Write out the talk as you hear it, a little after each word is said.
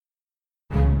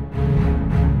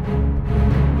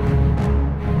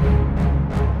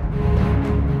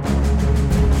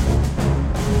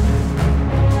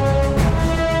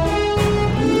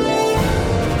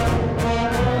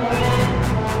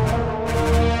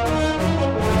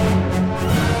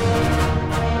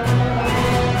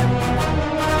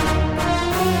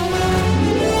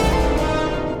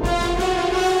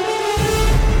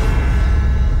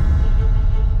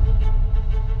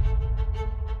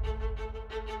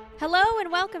Hello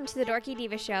and welcome to the Dorky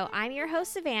Diva Show. I'm your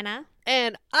host, Savannah.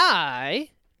 And I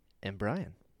am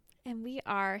Brian. And we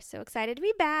are so excited to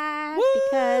be back Woo!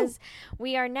 because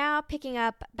we are now picking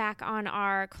up back on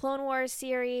our Clone Wars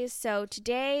series. So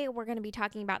today we're going to be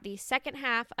talking about the second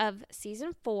half of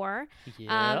season 4.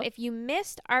 Yep. If you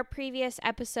missed our previous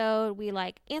episode, we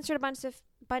answered a bunch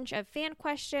of fan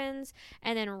questions,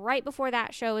 and then right before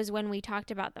that show is when we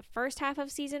talked about the first half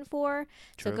of season 4.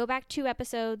 True. So go back 2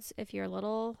 episodes if you're a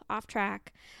little off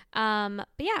track. But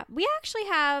yeah, we actually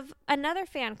have another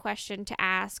fan question to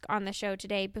ask on the show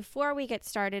today before we get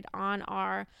started on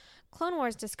our Clone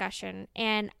Wars discussion,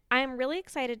 and I'm really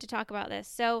excited to talk about this.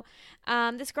 So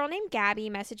this girl named Gabby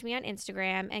messaged me on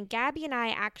Instagram, and Gabby and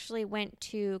I actually went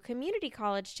to community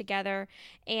college together,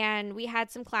 and we had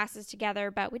some classes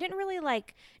together, but we didn't really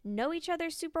know each other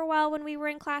super well when we were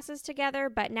in classes together,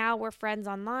 but now we're friends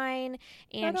online,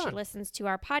 and she listens to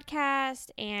our podcast,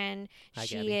 and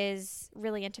she Gabby. is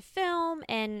really into film,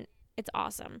 and it's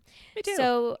awesome. Me too.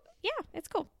 So yeah, it's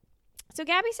cool. So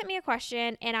Gabby sent me a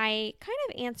question, and I kind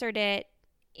of answered it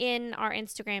in our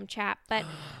Instagram chat, but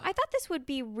I thought this would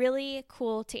be really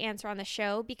cool to answer on the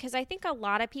show because I think a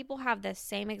lot of people have the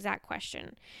same exact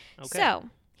question. Okay. So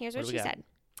here's what do she we got? said.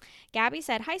 Gabby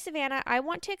said, "Hi, Savannah. I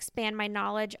want to expand my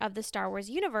knowledge of the Star Wars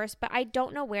universe, but I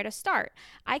don't know where to start.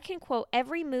 I can quote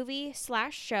every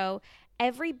movie/show,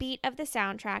 every beat of the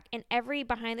soundtrack, and every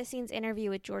behind-the-scenes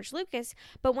interview with George Lucas,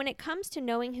 but when it comes to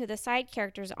knowing who the side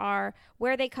characters are,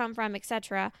 where they come from,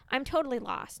 etc., I'm totally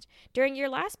lost. During your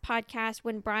last podcast,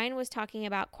 when Brian was talking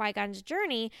about Qui-Gon's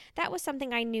journey, that was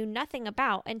something I knew nothing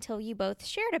about until you both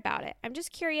shared about it. I'm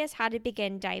just curious how to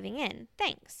begin diving in.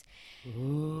 Thanks."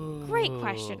 Ooh, Great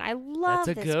question. I love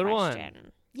that's a this good one.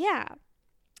 question. Yeah.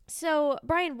 So,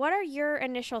 Brian, what are your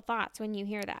initial thoughts when you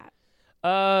hear that?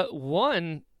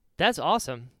 One, that's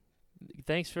awesome.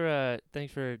 Thanks for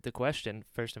the question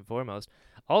first and foremost.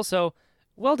 Also,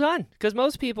 well done, because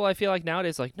most people I feel like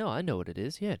nowadays no, I know what it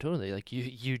is. Yeah, totally.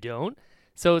 You don't.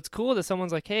 So it's cool that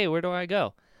someone's like, hey, where do I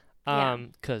go?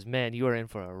 Because man, you are in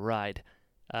for a ride.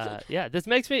 Yeah, this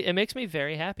makes me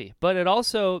very happy. But it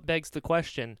also begs the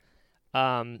question.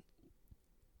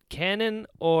 Canon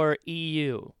or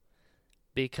EU,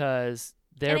 because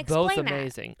they're both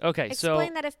amazing. Okay,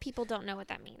 Explain that if people don't know what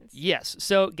that means. Yes.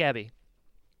 So, Gabby,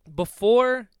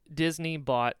 before Disney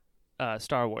bought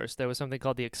Star Wars, there was something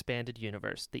called the Expanded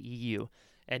Universe, the EU,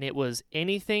 and it was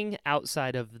anything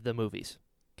outside of the movies.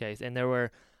 Okay, and there were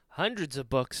hundreds of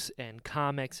books and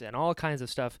comics and all kinds of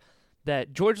stuff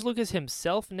that George Lucas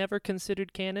himself never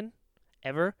considered canon,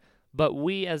 ever, but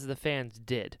we as the fans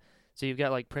did. So you've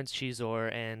got Prince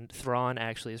Chizor, and Thrawn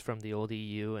actually is from the old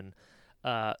EU, and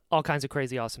all kinds of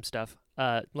crazy awesome stuff.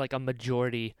 A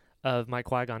majority of my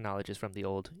Qui-Gon knowledge is from the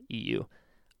old EU.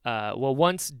 Well,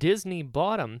 once Disney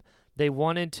bought them, they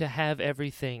wanted to have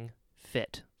everything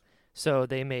fit. So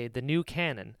they made the new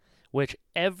canon, which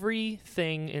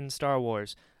everything in Star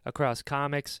Wars, across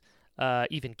comics,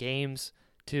 even games,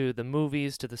 to the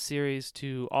movies, to the series,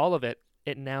 to all of it,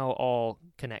 it now all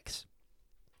connects.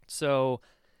 So...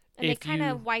 And they kind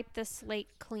of wiped the slate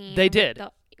clean. They did.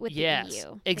 With yes, the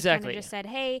EU. Exactly. They kind of just said,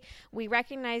 hey, we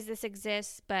recognize this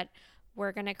exists, but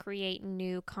we're going to create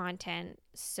new content.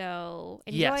 So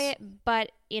enjoy it.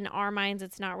 But in our minds,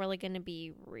 it's not really going to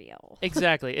be real.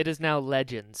 Exactly. It is now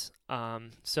Legends.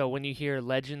 So when you hear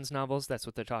Legends novels, that's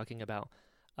what they're talking about.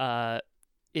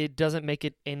 It doesn't make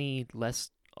it any less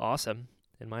awesome,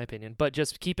 in my opinion. But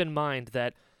just keep in mind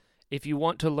that if you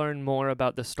want to learn more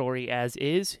about the story as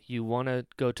is, you want to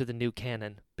go to the new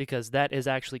canon, because that is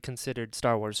actually considered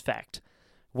Star Wars fact.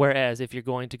 Whereas if you're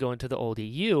going to go into the old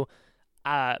EU,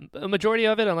 a majority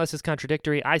of it, unless it's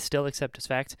contradictory, I still accept as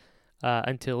fact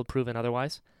until proven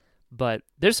otherwise. But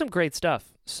there's some great stuff.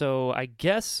 So I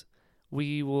guess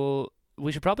we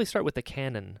should probably start with the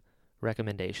canon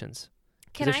recommendations.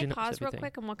 Can I pause real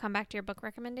quick and we'll come back to your book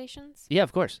recommendations? Yeah,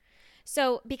 of course.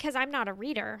 So because I'm not a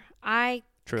reader, I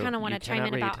kind of want to chime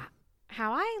in about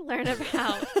how I learn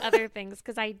about other things,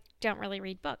 because I don't really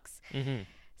read books. Mm-hmm.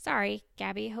 Sorry,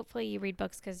 Gabby. Hopefully you read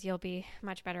books, because you'll be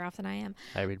much better off than I am.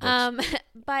 I read books.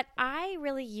 But I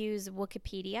really use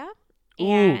Wikipedia.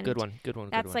 Ooh, good one.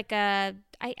 That's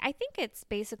I think it's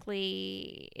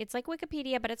basically, it's like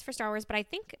Wikipedia, but it's for Star Wars. But I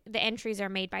think the entries are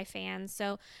made by fans.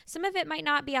 So some of it might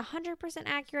not be 100%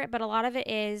 accurate, but a lot of it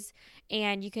is.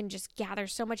 And you can just gather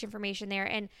so much information there.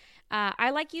 And I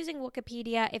like using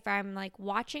Wikipedia if I'm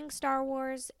watching Star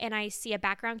Wars and I see a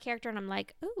background character and I'm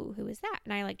like, ooh, who is that?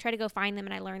 And I try to go find them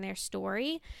and I learn their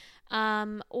story.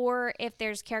 Or if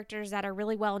there's characters that are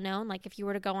really well known, like if you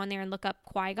were to go on there and look up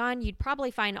Qui-Gon, you'd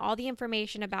probably find all the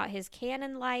information about his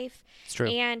canon life. It's true.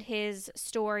 and his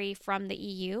story from the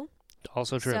EU.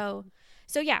 Also true.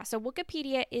 So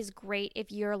Wikipedia is great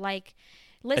if you're like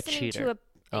listening to a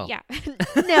Oh. yeah.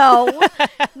 No.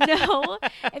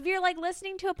 If you're like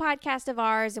listening to a podcast of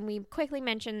ours and we quickly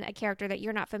mention a character that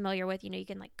you're not familiar with, you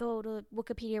can like go to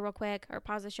Wikipedia real quick or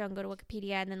pause the show and go to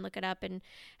Wikipedia and then look it up and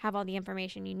have all the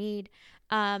information you need.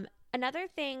 Another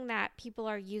thing that people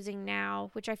are using now,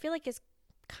 which I feel like is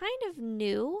kind of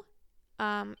new,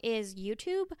 is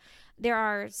YouTube. There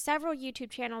are several YouTube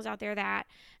channels out there that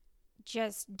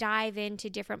just dive into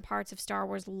different parts of Star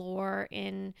Wars lore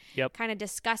and kind of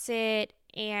discuss it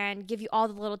and give you all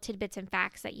the little tidbits and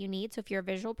facts that you need. So if you're a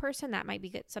visual person, that might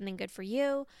be something good for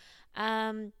you.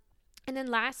 And then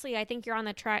lastly, I think you're on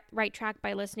the right track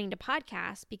by listening to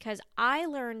podcasts, because I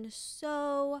learned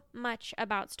so much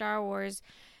about Star Wars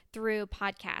through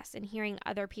podcasts and hearing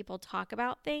other people talk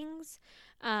about things.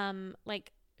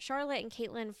 Like Charlotte and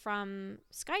Caitlin from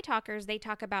Sky Talkers, they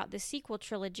talk about the sequel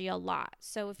trilogy a lot.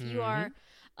 So if you are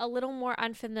a little more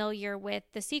unfamiliar with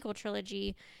the sequel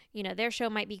trilogy, their show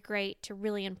might be great to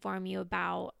really inform you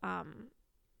about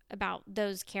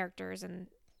those characters and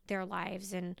their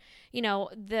lives, and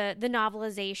the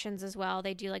novelizations as well.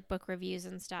 They do like book reviews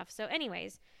and stuff. So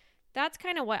anyways, that's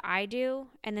kind of what I do.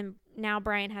 And then now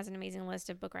Brian has an amazing list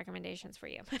of book recommendations for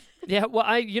you. Yeah,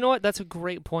 well, you know what? That's a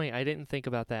great point. I didn't think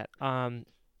about that.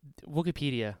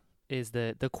 Wikipedia is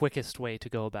the quickest way to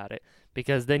go about it,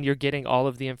 because then you're getting all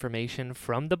of the information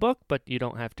from the book, but you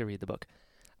don't have to read the book.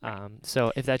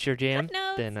 So if that's your jam,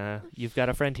 then you've got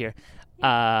a friend here.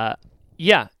 No,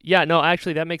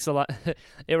 actually, that makes a lot.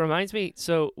 It reminds me.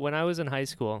 So when I was in high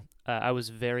school, I was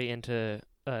very into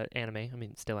anime. I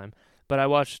mean, still am. But I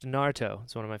watched Naruto.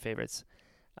 It's one of my favorites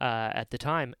at the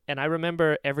time. And I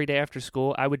remember every day after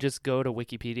school, I would just go to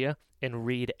Wikipedia and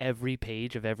read every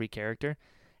page of every character.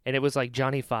 And it was like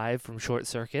Johnny Five from Short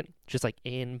Circuit, just like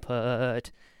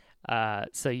input.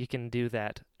 So you can do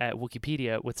that at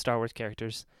Wikipedia with Star Wars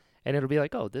characters. And it'll be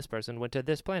like, oh, this person went to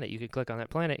this planet. You can click on that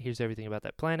planet. Here's everything about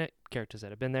that planet, characters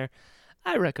that have been there.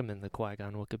 I recommend the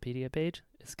Qui-Gon Wikipedia page.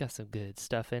 It's got some good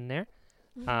stuff in there.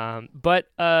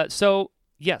 So,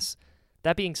 yes,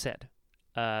 that being said,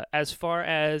 as far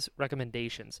as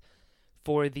recommendations,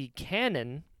 for the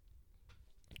canon,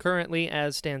 currently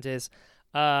as stands is,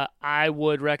 I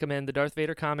would recommend the Darth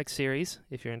Vader comics series,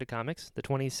 if you're into comics, the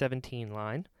 2017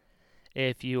 line.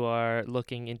 If you are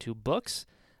looking into books,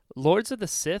 Lords of the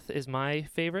Sith is my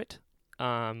favorite.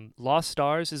 Lost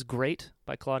Stars is great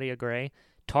by Claudia Gray.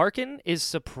 Tarkin is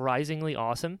surprisingly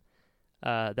awesome.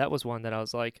 That was one that I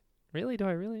was like, really? Do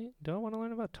I want to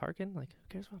learn about Tarkin? Like, who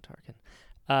cares about Tarkin?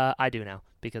 I do now,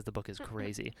 because the book is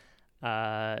crazy.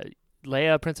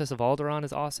 Leia, Princess of Alderaan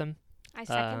is awesome. I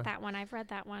second that one. I've read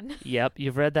that one. Yep,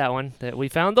 you've read that one. We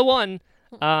found the one.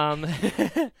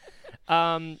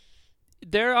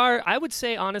 There are, I would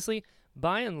say, honestly,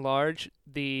 by and large,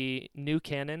 the new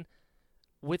canon,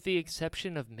 with the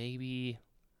exception of maybe,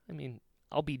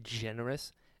 I'll be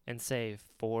generous and say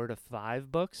 4 to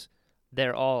 5 books,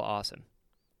 they're all awesome.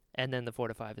 And then the 4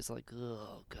 to 5 is like,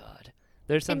 oh, God.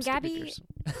 There's some Gabby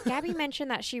mentioned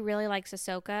that she really likes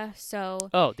Ahsoka, so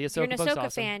the Ahsoka if you're an book's Ahsoka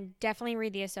awesome. fan, definitely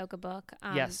read the Ahsoka book.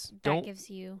 Yes. That gives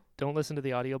you... Don't listen to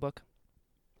the audiobook.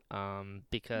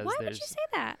 Because why would you say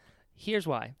that? Here's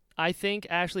why. I think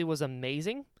Ashley was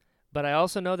amazing, but I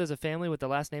also know there's a family with the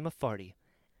last name of Farty.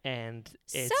 And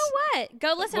it's... So what?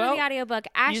 Go listen to the audiobook.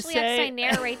 Ashley Eckstein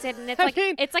narrates it, and it's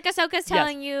it's like Ahsoka's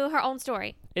telling you her own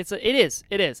story. It is,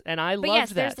 and I loved that. But yes,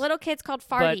 there's little kids called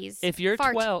Farties. But if you're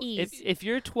 12, if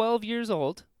you're 12 years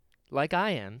old, like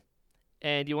I am,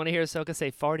 and you want to hear Ahsoka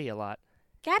say Farty a lot,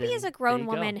 Gabby is a grown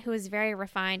woman who is very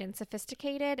refined and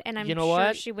sophisticated, and I'm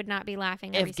sure she would not be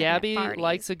laughing every second at Farties. If Gabby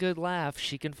likes a good laugh,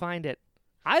 she can find it.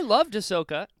 I loved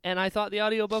Ahsoka, and I thought the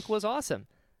audiobook was awesome.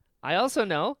 I also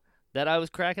know that I was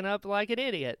cracking up like an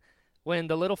idiot when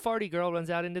the little farty girl runs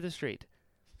out into the street.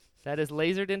 That is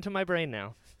lasered into my brain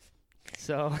now.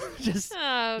 So,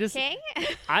 I'm just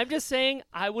saying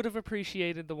I would have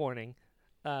appreciated the warning,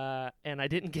 and I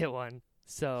didn't get one.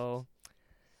 So,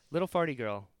 little farty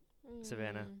girl,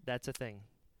 Savannah, that's a thing.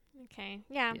 Okay,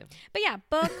 yeah. But yeah,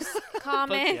 books,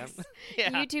 comics,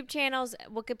 YouTube channels,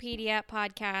 Wikipedia,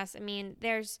 podcasts.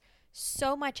 There's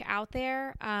so much out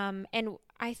there, and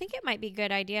I think it might be a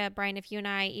good idea, Brian, if you and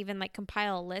I even like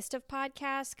compile a list of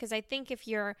podcasts, because I think if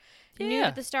you're new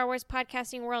to the Star Wars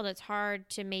podcasting world, it's hard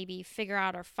to maybe figure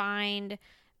out or find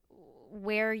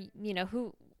where,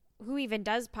 who even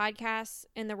does podcasts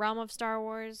in the realm of Star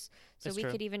Wars. So That's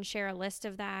true. Could even share a list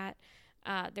of that.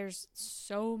 There's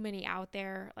so many out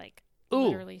there,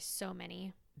 literally so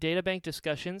many. Databank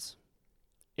Discussions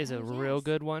is a real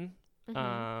good one.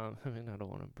 I mean, I don't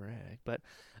want to brag, but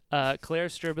Claire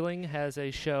Stribling has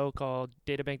a show called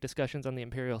Databank Discussions on the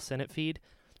Imperial Senate feed,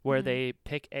 where they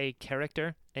pick a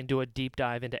character and do a deep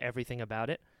dive into everything about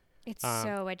it. It's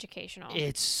so educational.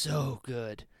 It's so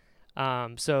good.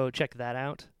 So check that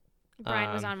out.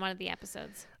 Brian was on one of the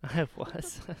episodes. I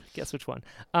was. Guess which one?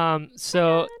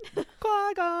 So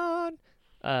Qui-Gon.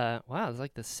 Wow, it's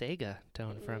like the Sega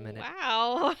tone for a minute.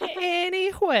 Wow.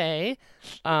 Anyway,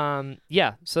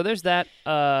 yeah, so there's that.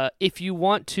 If you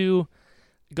want to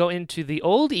go into the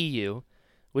old EU,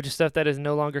 which is stuff that is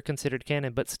no longer considered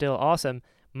canon but still awesome,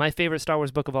 my favorite Star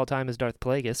Wars book of all time is Darth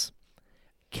Plagueis.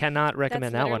 Cannot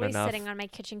recommend that one enough. That's sitting on my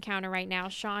kitchen counter right now.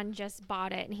 Sean just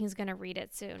bought it, and he's going to read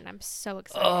it soon. I'm so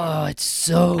excited. Oh, it's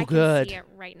so good. I can see it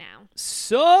right now.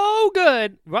 So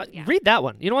good. Yeah. Read that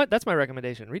one. You know what? That's my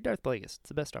recommendation. Read Darth Plagueis. It's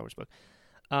the best Star Wars book.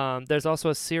 There's also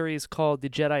a series called the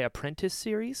Jedi Apprentice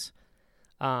series.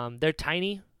 They're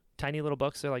tiny little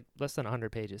books. They're like less than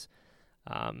 100 pages,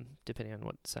 depending on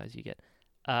what size you get.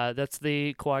 That's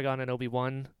the Qui-Gon and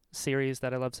Obi-Wan series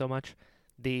that I love so much.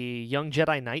 The Young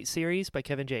Jedi Knight series by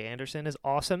Kevin J. Anderson is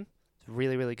awesome. It's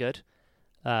really, really good.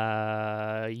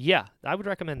 Yeah, I would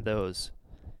recommend those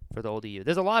for the old EU.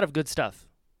 There's a lot of good stuff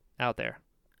out there.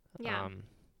 Yeah.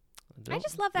 I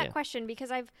just love that question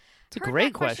because I've heard a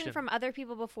great that question from other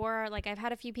people before. Like I've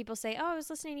had a few people say, "Oh, I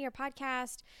was listening to your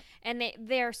podcast," and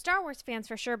they're Star Wars fans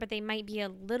for sure, but they might be a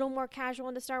little more casual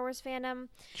into Star Wars fandom.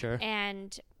 Sure.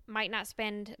 And might not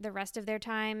spend the rest of their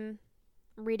time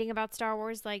reading about Star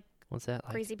Wars like what's that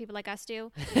like? Crazy people like us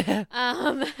do.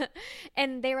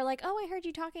 And they were like, "Oh, I heard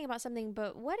you talking about something,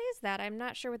 but what is that? I'm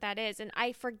not sure what that is." And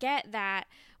I forget that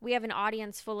we have an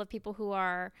audience full of people who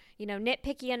are,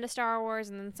 nitpicky into Star Wars,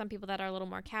 and then some people that are a little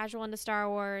more casual into Star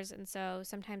Wars. And so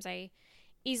sometimes I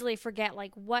easily forget,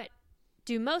 like, what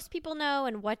do most people know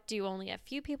and what do only a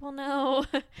few people know?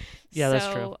 Yeah,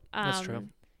 that's true. That's true.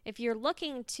 If you're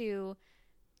looking to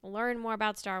learn more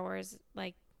about Star Wars,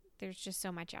 like, there's just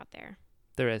so much out there.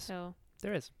 There is. So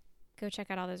there is. Go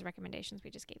check out all those recommendations we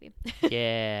just gave you.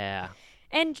 Yeah.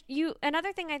 And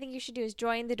another thing I think you should do is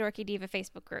join the Dorky Diva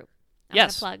Facebook group.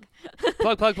 Yes. Plug.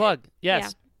 plug.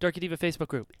 Yes. Yeah. Dorky Diva Facebook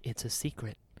group. It's a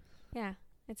secret. Yeah.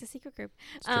 It's a secret group.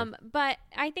 It's true. But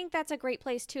I think that's a great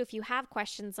place too, if you have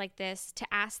questions like this, to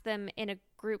ask them in a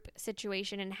group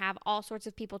situation and have all sorts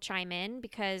of people chime in,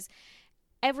 because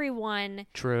everyone,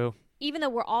 true, even though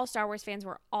we're all Star Wars fans,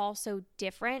 we're all so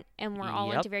different and we're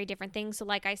all into very different things. So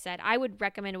like I said, I would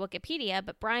recommend Wikipedia,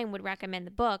 but Brian would recommend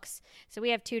the books. So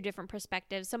we have two different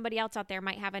perspectives. Somebody else out there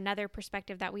might have another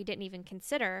perspective that we didn't even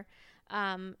consider.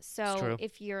 So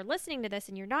if you're listening to this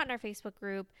and you're not in our Facebook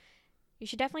group, you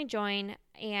should definitely join.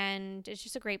 And it's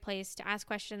just a great place to ask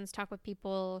questions, talk with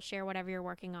people, share whatever you're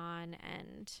working on.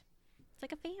 And it's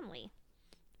like a family.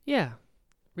 Yeah.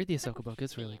 Read the Ahsoka book.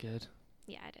 It's really good.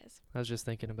 Yeah, it is. I was just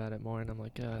thinking about it more, and I'm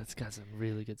like, it's got some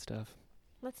really good stuff.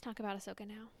 Let's talk about Ahsoka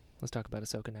now.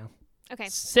 Okay.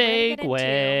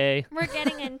 Segue. We're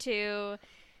getting into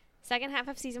second half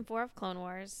of season 4 of Clone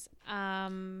Wars.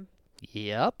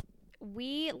 Yep.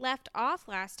 We left off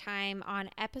last time on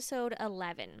episode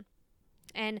 11.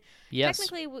 And yes.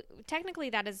 technically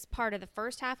that is part of the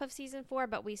first half of season 4,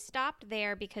 but we stopped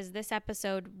there because this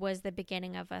episode was the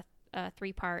beginning of a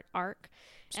 3-part arc.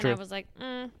 It's and true. I was like,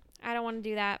 I don't want to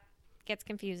do that. Gets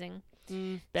confusing.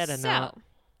 Better not.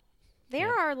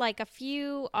 There are like a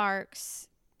few arcs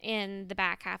in the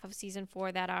back half of season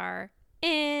 4 that are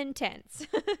intense.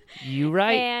 You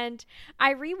right. And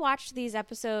I rewatched these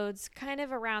episodes kind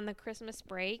of around the Christmas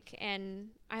break, and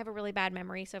I have a really bad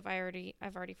memory, so I've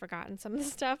already forgotten some of the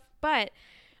stuff. But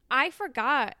I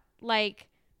forgot, like,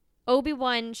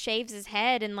 Obi-Wan shaves his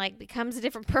head and like becomes a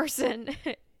different person.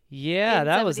 Yeah,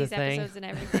 that was the thing. Episodes and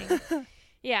everything.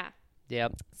 Yeah.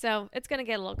 Yep. So it's going to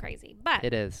get a little crazy. But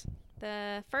it is.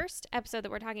 The first episode that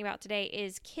we're talking about today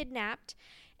is Kidnapped.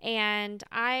 And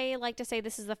I like to say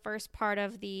this is the first part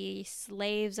of the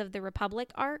Slaves of the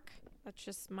Republic arc. That's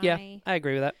just my I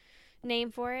agree with that. name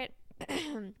for it.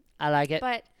 I like it.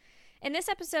 But in this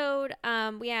episode,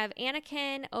 we have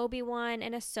Anakin, Obi-Wan,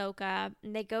 and Ahsoka.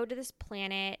 And they go to this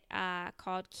planet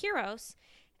called Kyros.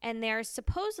 And there's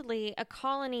supposedly a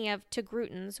colony of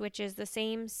Togruitans, which is the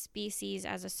same species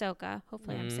as Ahsoka.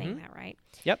 Hopefully I'm saying that right.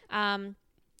 Yep.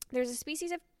 There's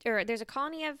a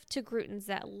colony of Togruitans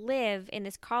that live in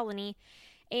this colony.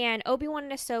 And Obi-Wan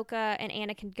and Ahsoka and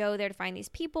Anakin go there to find these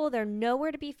people. They're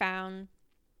nowhere to be found.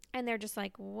 And they're just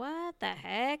like, what the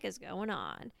heck is going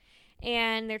on?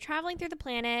 And they're traveling through the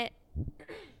planet.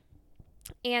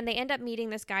 And they end up meeting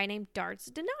this guy named Darts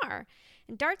Dinar.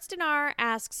 Darts Dinar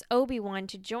asks Obi-Wan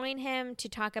to join him to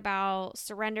talk about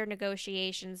surrender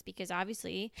negotiations because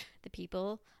obviously the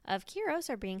people of Kyros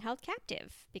are being held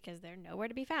captive because they're nowhere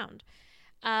to be found.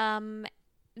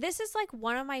 This is like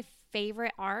one of my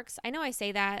favorite arcs. I know I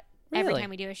say that every Really? time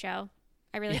we do a show.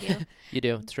 I really do. You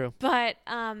do. It's true. But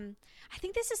I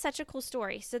think this is such a cool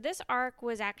story. So this arc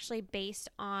was actually based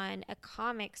on a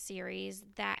comic series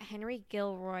that Henry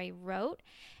Gilroy wrote,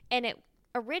 and it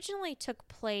originally took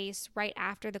place right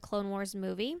after the Clone Wars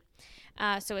movie.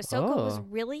 So Ahsoka was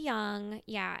really young,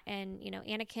 yeah, and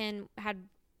Anakin had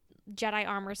Jedi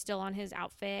armor still on his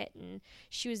outfit, and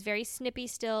she was very snippy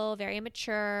still, very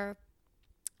immature.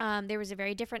 There was a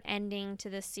very different ending to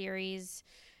the series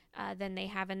than they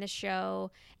have in the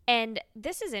show. And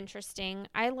this is interesting.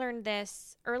 I learned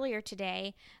this earlier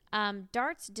today.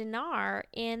 Darts Dinar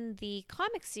in the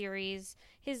comic series,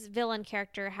 his villain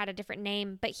character had a different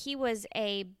name, but he was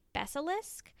a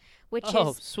basilisk, which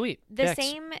is sweet. the Dex.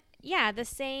 the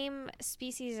same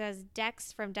species as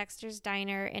Dex from Dexter's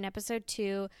Diner in episode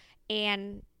 2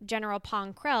 and General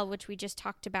Pong Krell, which we just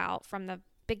talked about from the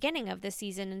beginning of the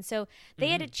season. And so they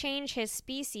had to change his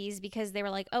species because they were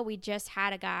like, oh, we just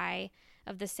had a guy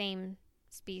of the same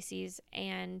species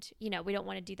and we don't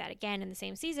want to do that again in the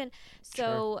same season.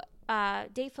 So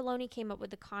Dave Filoni came up with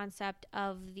the concept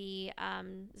of the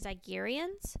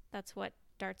Zygerians. That's what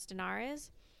Darts Dinar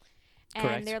is. And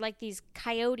Correct. they're like these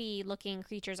coyote looking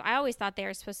creatures. I always thought they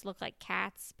were supposed to look like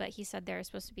cats, but he said they were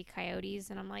supposed to be coyotes,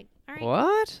 and I'm like, all right.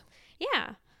 What?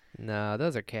 Yeah, No,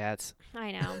 those are cats.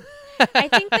 I know. I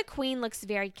think the queen looks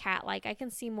very cat-like. I can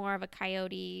see more of a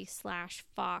coyote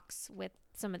 / fox with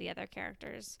some of the other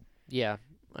characters. Yeah,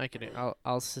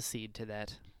 I'll secede to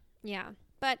that. Yeah,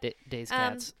 but Days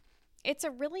cats. it's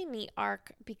a really neat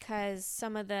arc because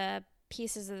some of the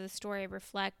pieces of the story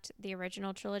reflect the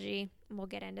original trilogy. We'll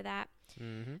get into that.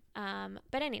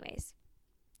 But anyways,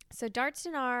 so Darts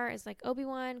Dinar is like,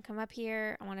 Obi-Wan, come up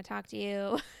here. I want to talk to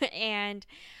you. And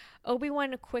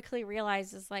Obi-Wan quickly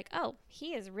realizes, like, oh,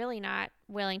 he is really not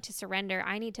willing to surrender.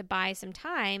 I need to buy some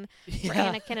time for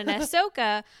Anakin and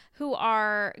Ahsoka, who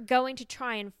are going to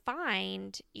try and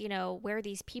find, where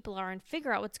these people are and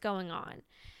figure out what's going on.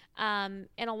 And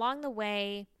along the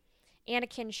way,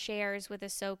 Anakin shares with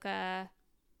Ahsoka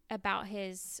about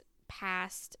his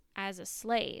past as a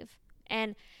slave.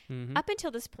 And up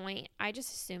until this point, I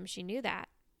just assumed she knew that.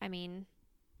 I mean,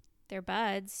 they're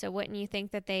buds, so wouldn't you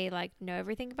think that they know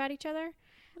everything about each other?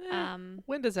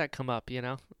 When does that come up,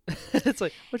 It's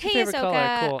like, what's your Hey, favorite Ahsoka,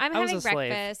 color? Cool. I'm I was having a slave.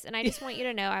 breakfast, and I just want you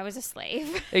to know I was a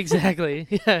slave. Exactly.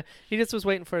 Yeah. He just was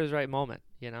waiting for his right moment,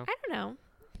 I don't know.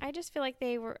 I just feel like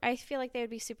they would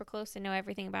be super close and know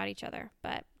everything about each other,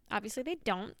 but obviously they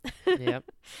don't. Yep.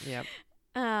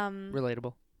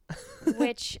 Relatable.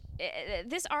 Which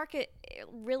this arc it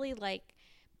really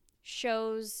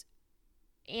shows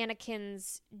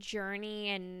Anakin's journey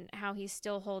and how he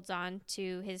still holds on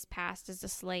to his past as a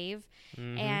slave.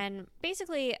 And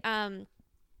basically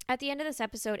at the end of this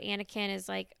episode, Anakin is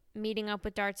meeting up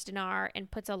with Darts Dinar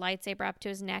and puts a lightsaber up to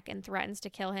his neck and threatens to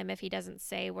kill him if he doesn't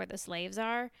say where the slaves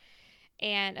are.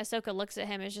 And Ahsoka looks at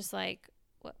him and is just like,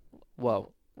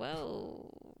 whoa,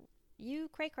 you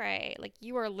cray,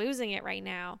 you are losing it right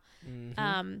now.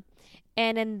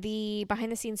 And in the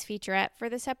behind the scenes featurette for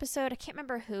this episode, I can't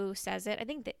remember who says it.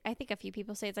 I think a few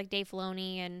people say it's Dave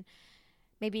Filoni and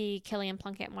maybe Killian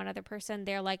Plunkett and one other person.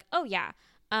 They're like, oh yeah,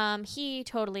 he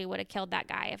totally would have killed that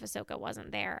guy if Ahsoka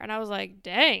wasn't there. And I was like,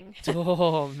 dang.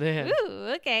 Oh man.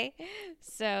 Ooh, okay.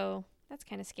 So that's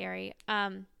kind of scary.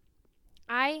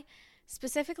 I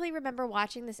specifically remember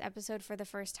watching this episode for the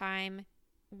first time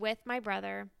with my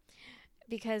brother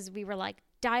because we were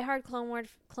diehard Clone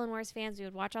Wars fans. We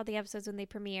would watch all the episodes when they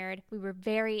premiered. We were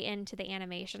very into the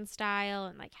animation style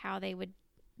and how they would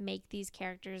make these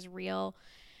characters real.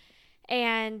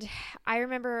 And I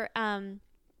remember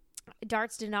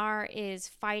Darts Dinar is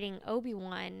fighting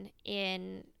Obi-Wan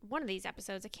in one of these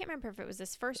episodes. I can't remember if it was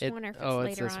this first one or if it's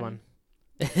later on. It's this one.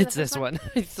 It's this one.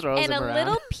 He throws him around. And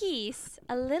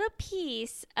a little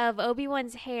piece of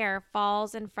Obi-Wan's hair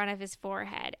falls in front of his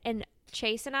forehead. And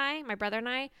Chase and I, my brother and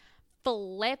I,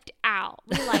 flipped out.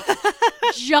 We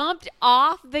jumped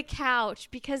off the couch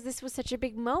because this was such a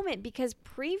big moment because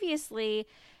previously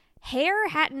hair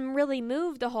hadn't really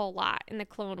moved a whole lot in the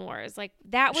Clone Wars.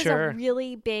 That was a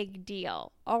really big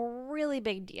deal.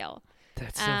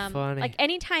 That's so funny.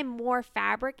 Anytime more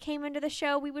fabric came into the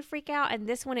show, we would freak out. And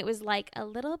this one, it was a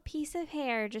little piece of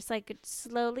hair just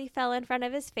slowly fell in front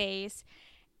of his face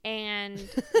and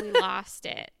we lost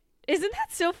it. Isn't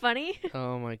that so funny?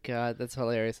 Oh my god, that's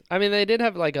hilarious. I mean, they did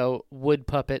have a wood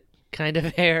puppet kind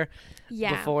of hair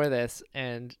before this,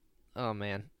 and Oh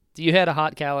man, you had a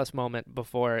hot callus moment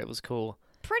before it was cool.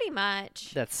 Pretty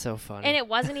much. That's so funny. And it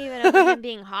wasn't even over him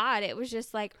being hot. It was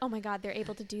just like, oh my God, they're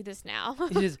able to do this now.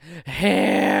 Just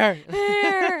hair.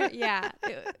 Yeah.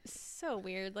 It was so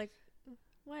weird. Like,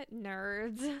 what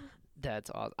nerds? That's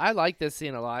awesome. I like this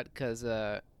scene a lot because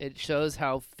it shows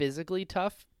how physically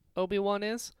tough Obi-Wan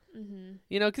is. Mm-hmm.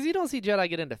 You know, because you don't see Jedi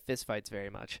get into fistfights very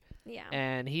much. Yeah.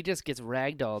 And he just gets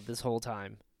ragdolled this whole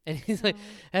time. And he's like,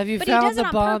 have you But he found does the it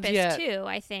on bombs purpose yet? too,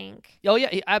 I think. Oh,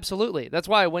 yeah, absolutely. That's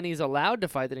why when he's allowed to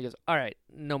fight, then he goes, all right,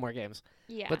 no more games.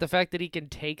 Yeah. But the fact that he can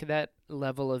take that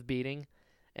level of beating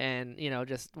and, you know,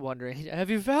 just wondering,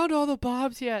 have you found all the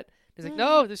bombs yet? He's like,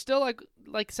 no, there's still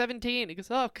like 17. He goes,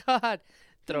 oh, God.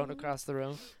 Thrown across the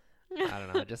room. I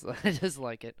don't know. I just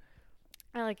like it.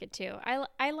 I like it too.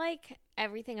 I like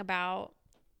everything about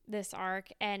this arc,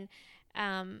 and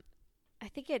I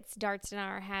think it's Darth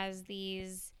Dinar has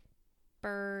these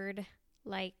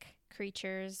bird-like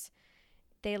creatures.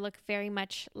 They look very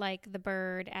much like the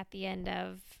bird at the end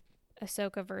of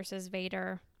Ahsoka versus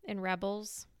Vader in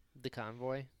Rebels. The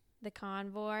convoy. The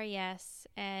convoy, yes,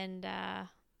 and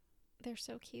they're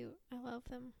so cute. I love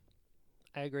them.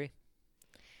 I agree.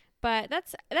 But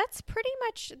that's pretty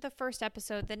much the first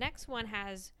episode. The next one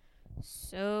has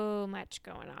so much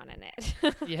going on in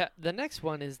it. Yeah, the next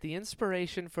one is the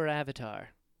inspiration for Avatar.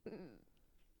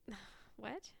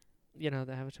 What? You know,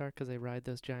 the Avatar, because they ride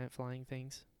those giant flying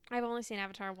things. I've only seen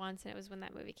Avatar once, and it was when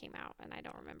that movie came out, and I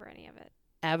don't remember any of it.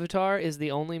 Avatar is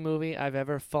the only movie I've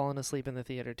ever fallen asleep in the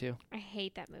theater to. I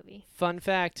hate that movie. Fun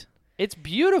fact. It's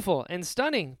beautiful and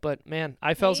stunning, but man,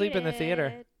 I fell asleep in the theater.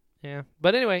 Hate it. Yeah.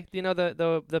 But anyway, you know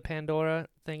the Pandora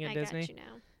thing at I Disney? got you now.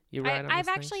 You ride on I've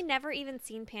those actually things? never even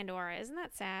seen Pandora. Isn't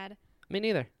that sad? Me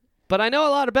neither. But I know a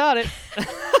lot about it.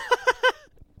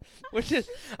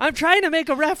 I'm trying to make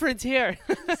a reference here.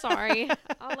 Sorry.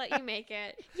 I'll let you make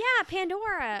it. Yeah,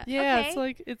 Pandora. Yeah,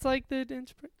 okay. it's like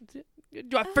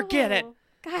forget it. Oh,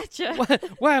 gotcha.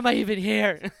 Why am I even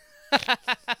here?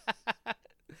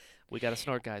 We got to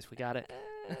snort, guys. We got it.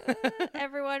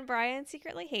 Everyone, Brian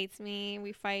secretly hates me.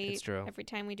 We fight It's true. every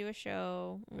time we do a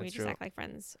show. We It's just true. act like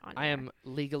friends on I here. am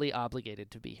legally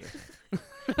obligated to be here.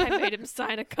 I made him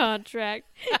sign a contract.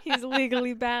 He's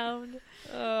legally bound.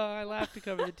 Oh, I laughed to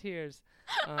cover the tears.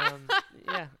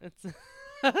 Yeah, it's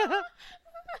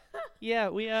yeah,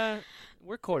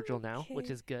 we're cordial now, which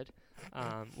Okay. is good.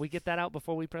 We get that out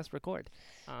before we press record.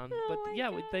 Oh But my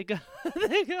yeah, God. they go.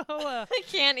 They go. I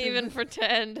can't even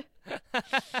pretend.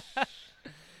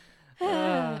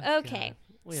 Okay. God.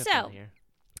 We have So- fun here.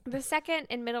 The second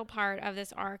and middle part of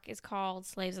this arc is called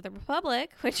Slaves of the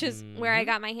Republic, which is where I Mhm.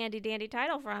 got my handy dandy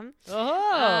title from.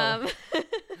 Oh,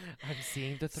 I'm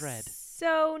seeing the thread.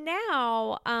 So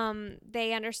now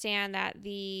they understand that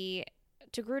the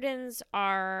Togrudans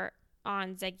are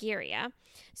on Zygeria.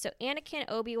 So Anakin,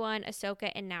 Obi-Wan,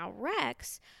 Ahsoka, and now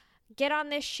Rex get on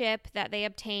this ship that they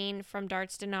obtain from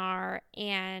Darth Dinar,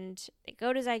 and they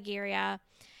go to Zygeria,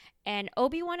 and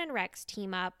Obi-Wan and Rex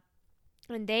team up,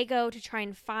 and they go to try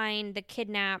and find the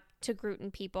kidnapped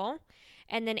Togrutan people.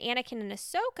 And then Anakin and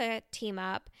Ahsoka team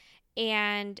up,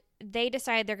 and they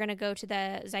decide they're going to go to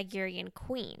the Zygerian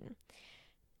queen.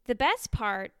 The best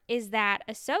part is that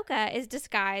Ahsoka is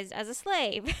disguised as a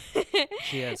slave.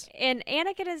 She is. And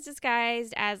Anakin is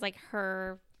disguised as like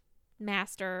her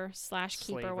master /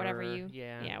 keeper, whatever Slaver, you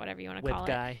yeah. whatever you want to Whip call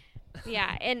guy. it.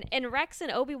 Yeah, and Rex and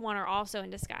Obi-Wan are also in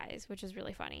disguise, which is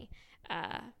really funny.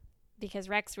 Because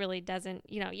Rex really doesn't,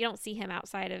 you don't see him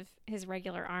outside of his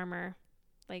regular armor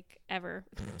like ever.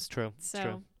 It's true. It's So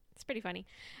true. it's pretty funny.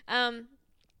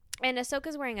 And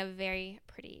Ahsoka's wearing a very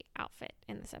pretty outfit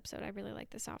in this episode. I really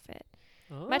like this outfit.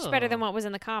 Much better than Oh. what was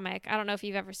in the comic. I don't know if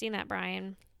you've ever seen that,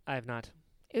 Brian. I have not.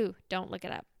 Ooh, don't look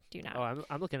it up. Do not. Oh,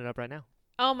 I'm looking it up right now.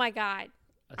 Oh my God.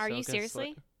 Are you Ahsoka's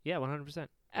seriously? Yeah, 100%.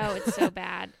 Oh, it's so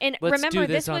bad. And Let's remember,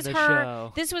 do this on was the her.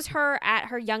 show. This was her at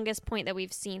her youngest point that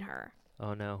we've seen her.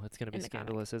 Oh no, it's gonna be in the comic.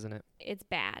 scandalous, isn't it? It's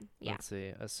bad. Yeah. Let's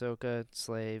see. Ahsoka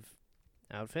slave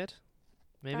outfit,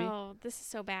 maybe. Oh, this is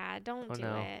so bad. Don't Oh, do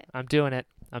no. it. I'm doing it.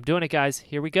 I'm doing it, guys.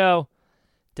 Here we go.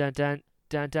 Dun dun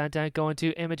dun dun dun. Going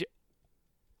to image.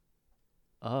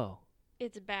 Oh.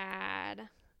 It's bad.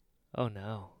 Oh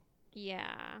no.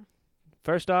 Yeah.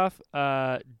 First off,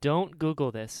 don't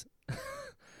Google this,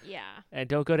 Yeah. and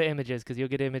don't go to images because you'll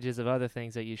get images of other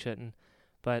things that you shouldn't.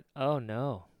 But oh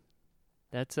no,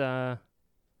 that's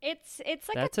It's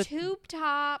like That's a a- tube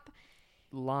top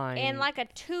line. and like a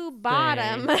tube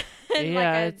bottom and yeah,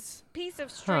 like a it's piece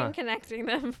of string huh. connecting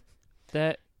them.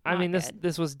 that. I Not mean, good.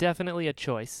 this was definitely a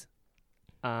choice,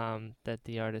 that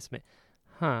the artist made.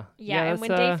 Huh. Yeah, and that's,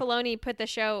 when Dave Filoni put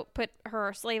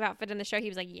her slave outfit in the show, he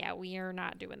was like, "Yeah, we are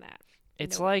not doing that."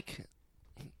 it's Nope.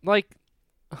 like,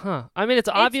 huh. I mean, it's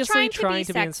obviously trying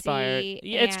to be inspired. sexy,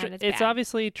 Yeah, and it's it's bad.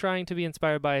 obviously trying to be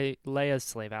inspired by Leia's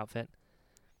slave outfit.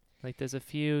 Like, there's a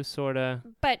few sort of.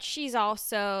 But she's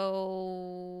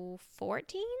also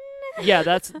 14. Yeah,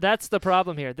 that's the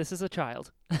problem here. This is a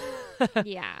child.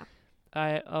 Yeah.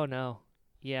 Oh no.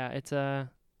 Yeah, it's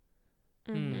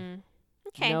Mm-hmm.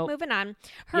 Okay, Nope. moving on.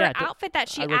 Her Yeah, outfit that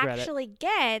she I regret it. actually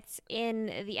gets in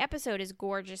the episode is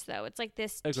gorgeous, though. It's like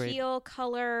this Agreed. teal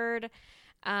colored,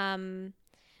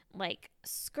 like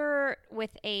skirt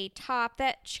with a top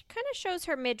that kind of shows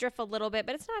her midriff a little bit,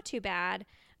 but it's not too bad.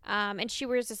 And she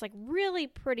wears this like really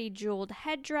pretty jeweled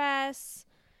headdress.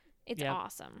 It's Yeah.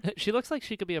 awesome. She looks like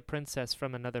she could be a princess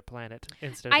from another planet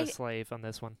instead of a slave on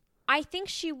this one. I think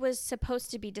she was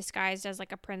supposed to be disguised as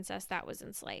like a princess that was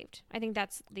enslaved. I think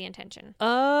that's the intention.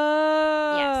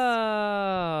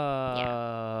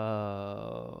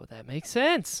 Oh, that makes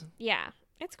sense. Yeah,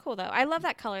 it's cool though. I love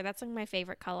that color. That's like my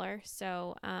favorite color.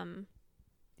 So,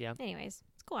 Yeah. Anyways,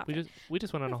 it's a cool outfit. We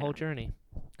just went on a whole journey.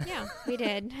 Yeah, we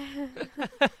did.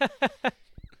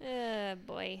 Oh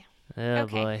boy. Oh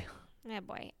Okay. boy. Oh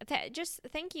boy. Just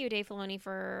thank you, Dave Filoni,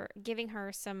 for giving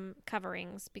her some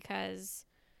coverings, because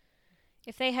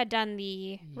if they had done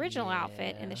the original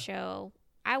outfit in the show,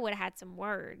 I would have had some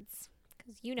words.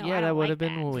 Because I don't that would like have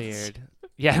been that. weird.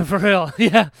 Yeah, for real.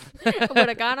 Yeah. I would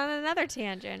have gone on another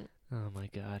tangent. Oh my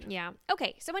god. Yeah.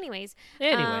 Okay. So, anyways,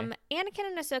 Anyway. Anakin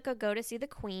and Ahsoka go to see the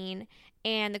Queen,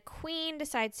 and the Queen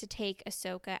decides to take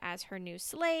Ahsoka as her new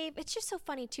slave. It's just so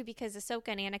funny too, because Ahsoka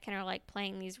and Anakin are like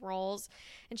playing these roles,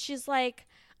 and she's like,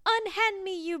 "Unhand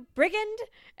me, you brigand!"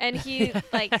 and he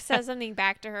like says something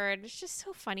back to her, and it's just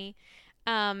so funny.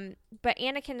 But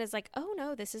Anakin is like, "Oh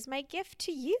no, this is my gift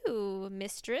to you,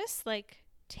 mistress. Like,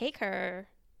 take her.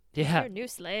 Yeah. Your new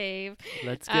slave."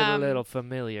 Let's get a little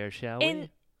familiar, shall we?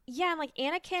 Yeah, and like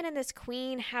Anakin and this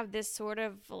Queen have this sort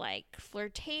of like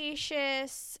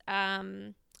flirtatious,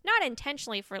 not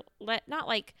intentionally not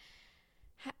like,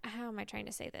 how am I trying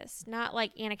to say this? Not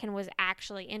like Anakin was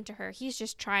actually into her. He's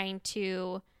just trying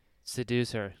to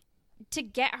seduce her to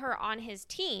get her on his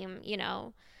team. He's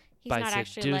by not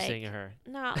seducing actually her.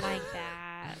 Not like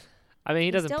that. I mean,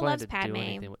 he doesn't still plan loves to Padme. do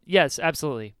anything. Yes,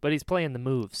 absolutely, but he's playing the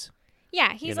moves.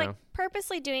 Yeah, he's you like know?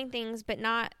 purposely doing things, but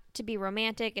not to be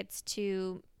romantic. It's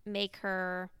to make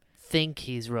her think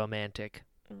he's romantic.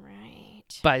 Right.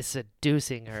 By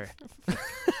seducing her.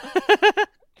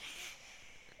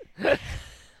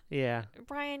 Yeah.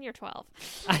 Brian, you're 12.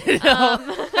 I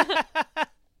know.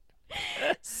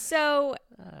 So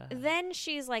then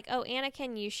she's like, "Oh,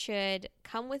 Anakin, you should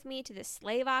come with me to the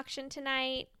slave auction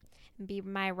tonight and be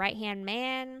my right-hand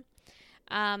man."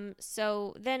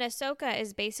 So then Ahsoka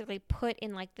is basically put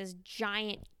in like this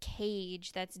giant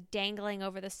cage that's dangling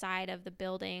over the side of the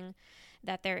building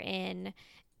that they're in,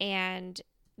 and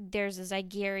there's a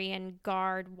Zygerian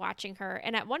guard watching her.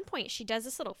 And at one point, she does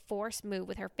this little force move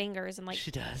with her fingers and like she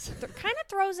does. kind of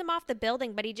throws him off the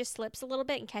building, but he just slips a little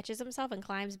bit and catches himself and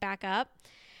climbs back up.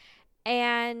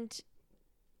 And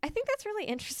I think that's really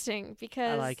interesting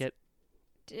because I like it.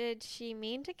 Did she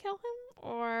mean to kill him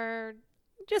or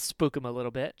just spook him a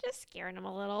little bit? Just scaring him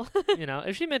a little.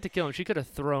 If she meant to kill him, she could have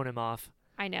thrown him off.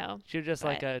 I know. She was just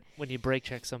like when you brake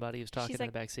check somebody who's talking in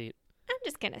the back seat. I'm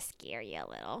just going to scare you a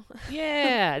little.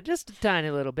 Yeah, just a tiny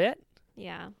little bit.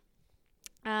 Yeah.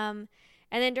 And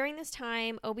then during this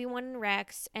time, Obi-Wan and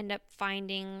Rex end up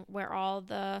finding where all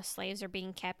the slaves are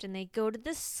being kept, and they go to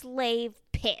the slave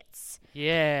pits.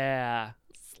 Yeah.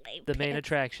 Slave the pits. main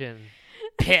attraction.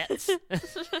 Pits.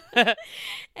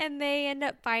 And they end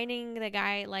up finding the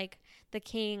guy, like the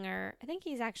king, or I think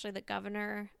he's actually the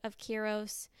governor of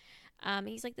Kiros.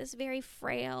 He's like this very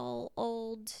frail,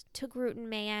 old Togrutan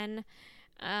man.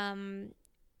 And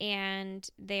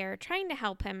they're trying to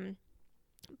help him.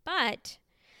 But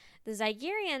the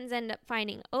Zygerians end up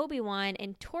finding Obi-Wan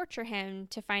and torture him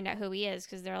to find out who he is.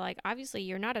 Because they're like, obviously,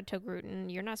 you're not a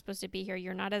Togrutan. You're not supposed to be here.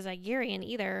 You're not a Zygerian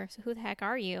either. So who the heck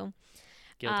are you?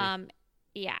 Guilty.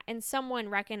 Yeah. And someone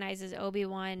recognizes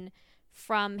Obi-Wan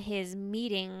from his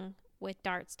meeting with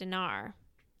Darth Dinar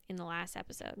in the last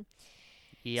episode.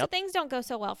 Yep. So things don't go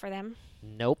so well for them.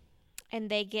 Nope. And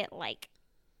they get like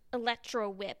electro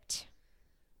whipped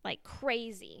like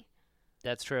crazy.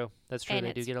 That's true. That's true. And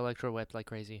they do get electro whipped like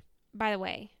crazy. By the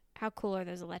way, how cool are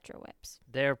those electro whips?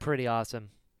 They're pretty awesome.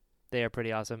 They are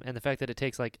pretty awesome. And the fact that it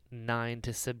takes like 9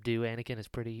 to subdue Anakin is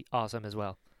pretty awesome as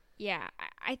well. Yeah.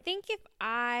 I think if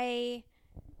I...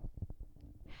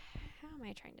 How am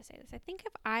I trying to say this? I think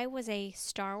if I was a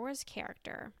Star Wars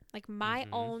character, like my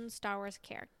own Star Wars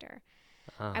character,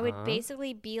 I would Uh-huh.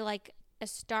 basically be like a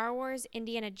Star Wars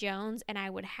Indiana Jones, and I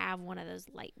would have one of those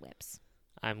light whips.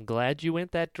 I'm glad you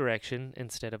went that direction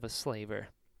instead of a slaver.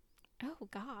 Oh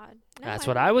God, no, That's I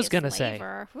what don't I wanna be was a going to say.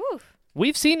 slaver. Whew.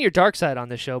 We've seen your dark side on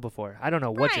this show before. I don't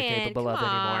know what you're Brian, capable of come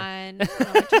anymore. on. I don't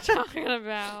know what you're talking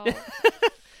about.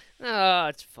 Oh,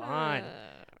 it's fine.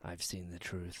 Uh, I've seen the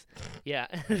truth. Yeah.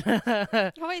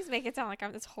 you always make it sound like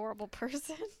I'm this horrible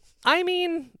person. I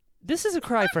mean, this is a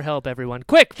cry for help, everyone.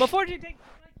 Quick, before you take...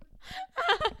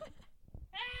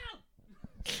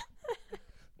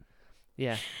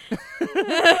 Yeah.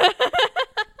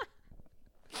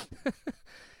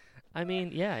 I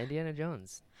mean, yeah, Indiana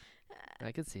Jones.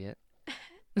 I could see it.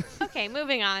 Okay,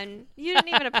 moving on. You didn't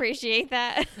even appreciate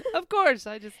that. Of course,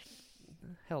 I just...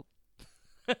 Help.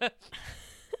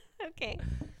 Okay.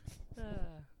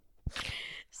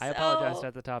 I apologized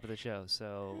at the top of the show,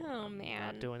 so Oh, I'm man.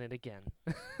 not doing it again.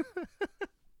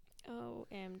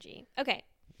 OMG. Okay.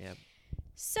 Yep.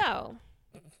 So,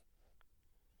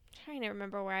 trying to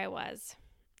remember where I was.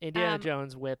 Indiana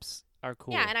Jones whips are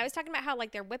cool. Yeah, and I was talking about how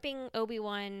like they're whipping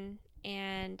Obi-Wan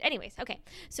and anyways, okay.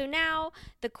 So now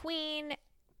the Queen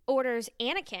orders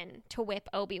Anakin to whip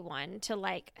Obi-Wan to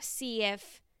like see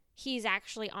if he's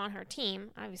actually on her team.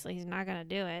 Obviously, he's not going to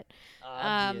do it.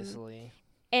 Obviously.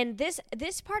 And this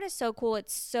part is so cool.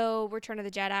 It's so Return of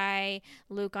the Jedi,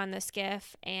 Luke on the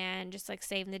skiff and just like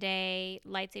saving the day.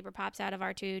 Lightsaber pops out of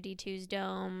R2-D2's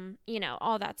dome. You know,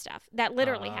 all that stuff. That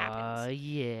literally happens.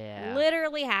 Yeah.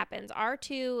 Literally happens.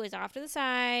 R2 is off to the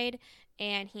side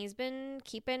and he's been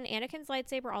keeping Anakin's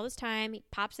lightsaber all this time. He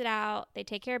pops it out. They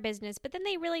take care of business, but then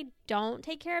they really don't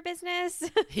take care of business.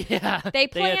 Yeah. They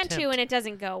plan attempt. to and it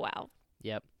doesn't go well.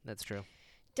 Yep, that's true.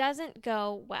 Doesn't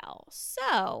go well.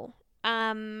 So,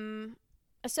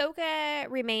 Ahsoka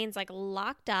remains like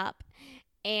locked up,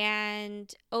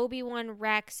 and Obi-Wan,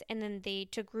 Rex, and then the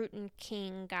Togrutan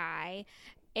King guy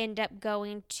end up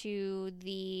going to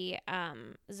the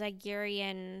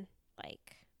Zygerian,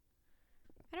 like,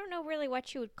 I don't know really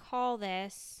what you would call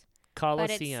this.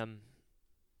 Colosseum.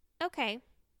 Okay.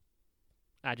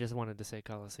 I just wanted to say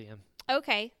Colosseum.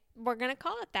 Okay. We're going to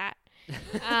call it that.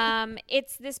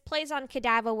 It's this place on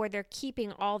Kadavo where they're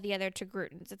keeping all the other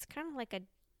Togrutans. It's kind of like a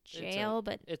jail,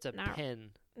 but It's a not, pen.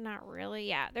 not really.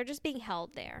 Yeah, they're just being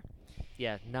held there.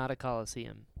 Yeah, not a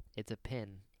Colosseum. It's a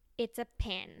pen. It's a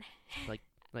pen. Like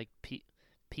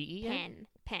P-E? Pen.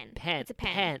 Pen. It's a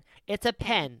pen. It's a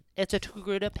pen. It's a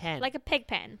Togruta pen. Like a pig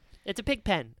pen. It's a pig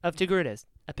pen of Togrutas.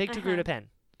 A pig Uh-huh. Togruta pen.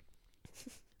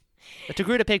 A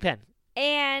Togruta pig pen.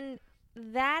 And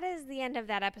that is the end of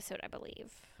that episode, I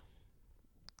believe.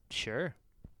 Sure.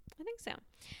 I think so.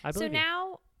 I So believe you.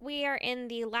 now we are in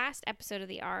the last episode of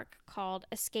the arc called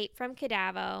Escape from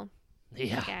Kadavo.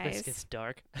 Yeah, guys. this gets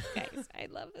dark. Guys, I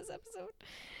love this episode.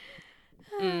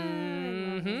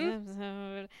 Mhm. I love this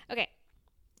episode. Okay.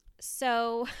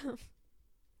 So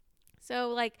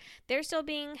like they're still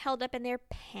being held up in their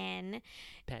pen.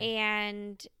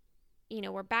 And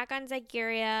we're back on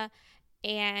Zygeria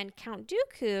and Count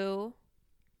Dooku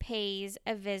pays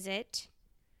a visit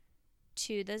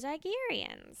to the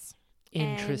Zygerians.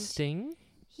 Interesting.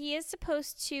 He is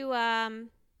supposed to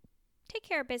take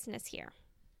care of business here.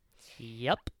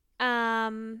 Yep.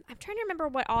 I'm trying to remember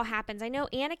what all happens. I know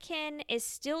Anakin is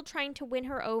still trying to win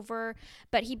her over,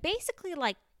 but he basically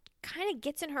like kind of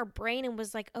gets in her brain and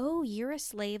was like, "Oh, you're a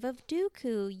slave of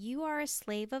Dooku. You are a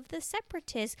slave of the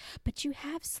Separatists, but you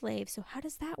have slaves. So how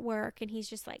does that work?" And he's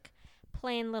just like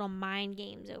playing little mind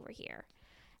games over here.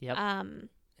 Yep.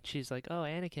 She's like, "Oh,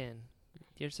 Anakin,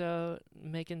 you're so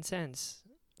making sense."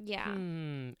 Yeah.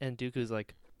 And Dooku's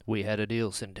like, "We had a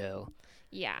deal, Sintel."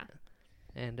 Yeah.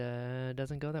 And it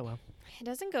doesn't go that well. It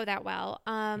doesn't go that well.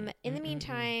 In the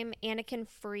meantime, Anakin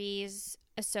frees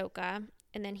Ahsoka,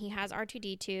 and then he has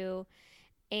R2-D2,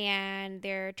 and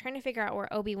they're trying to figure out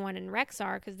where Obi-Wan and Rex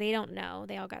are because they don't know.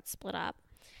 They all got split up.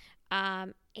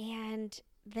 And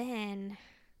then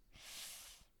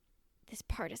this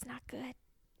part is not good.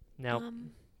 Nope.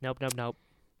 Nope.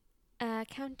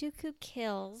 Count Dooku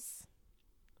kills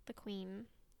the queen.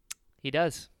 He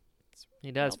does.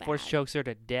 He does. real Force bad. chokes her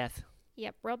to death.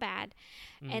 Yep, real bad.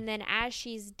 And then as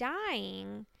she's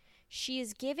dying,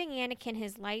 she's giving Anakin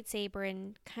his lightsaber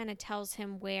and kind of tells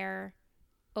him where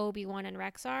Obi-Wan and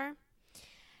Rex are.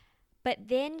 But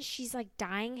then she's like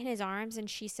dying in his arms, and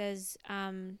she says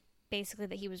basically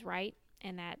that he was right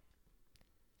and that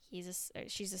she's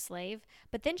a slave.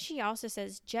 But then she also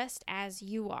says, "Just as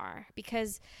you are,"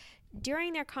 because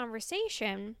during their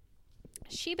conversation,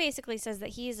 she basically says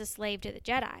that he is a slave to the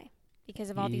Jedi because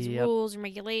of all these rules and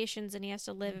regulations, and he has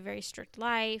to live a very strict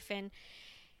life. And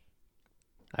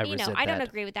I I don't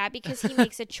agree with that because he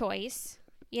makes a choice.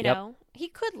 You Yep. know, he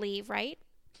could leave, right?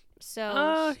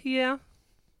 So Yeah.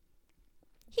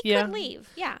 he yeah. could leave.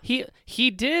 Yeah.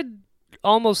 He did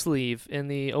almost leave in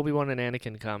the Obi-Wan and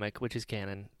Anakin comic, which is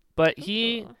canon. But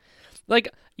he Ooh.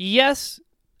 yes,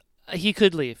 he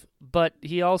could leave, but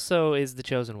he also is the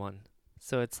chosen one.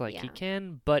 So it's like he Yeah.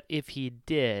 can, but if he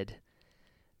did,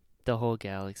 the whole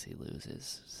galaxy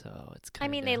loses. So it's kind I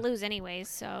of mean, they lose anyways,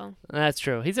 so That's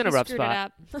true. He's in a he rough screwed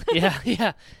spot. it up.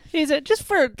 Yeah. He's just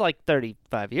for like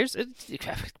 35 years.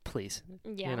 Please,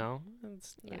 Yeah. you know,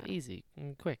 it's Yeah. easy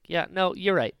and quick. Yeah, no,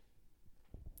 you're right.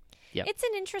 Yep. It's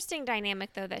an interesting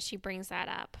dynamic, though, that she brings that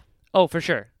up. Oh, for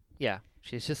sure. Yeah.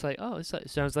 She's just like, oh, it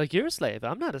sounds like you're a slave.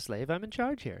 I'm not a slave. I'm in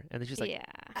charge here. And then she's like, yeah.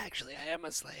 actually, I am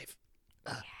a slave.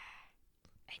 And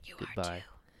you Goodbye. are too.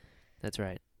 That's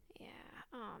right. Yeah.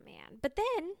 Oh, man. But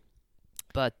then,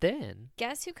 But then,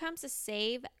 guess who comes to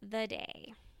save the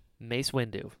day? Mace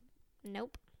Windu,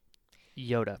 Nope.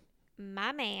 Yoda,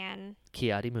 My man,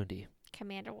 Ki-Adi-Mundi.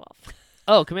 Commander Wolf.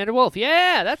 Oh, Commander Wolf.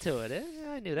 Yeah, that's who it is.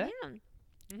 I knew that. Yeah.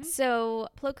 Mhm. So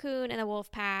Plo Koon and the Wolf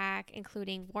Pack,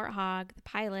 including Warthog, the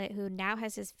pilot, who now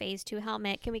has his Phase 2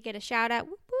 helmet. Can we get a shout out?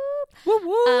 Whoop, whoop. Whoop,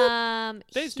 whoop.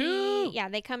 Phase 2. Yeah,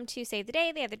 they come to save the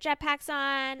day. They have their jetpacks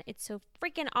on. It's so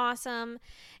freaking awesome.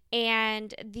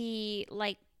 And the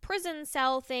like prison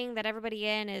cell thing that everybody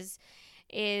in is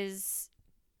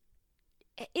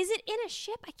it in a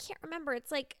ship? I can't remember.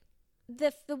 It's like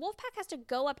the Wolfpack has to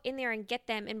go up in there and get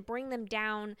them and bring them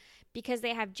down because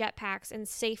they have jetpacks and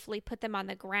safely put them on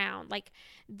the ground. Like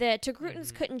the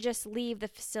Togruitans couldn't just leave the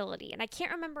facility. And I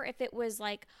can't remember if it was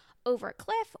like over a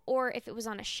cliff or if it was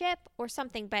on a ship or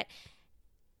something, but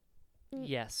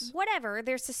Yes. whatever,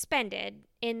 they're suspended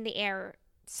in the air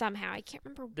somehow. I can't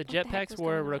remember. The what heck jetpacks was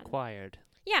were going on. required.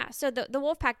 Yeah, so the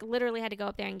Wolfpack literally had to go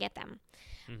up there and get them,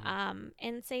 Mhm.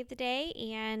 and save the day,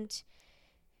 and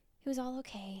it was all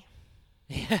okay.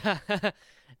 Yeah.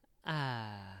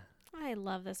 Ah. I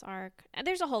love this arc.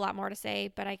 There's a whole lot more to say,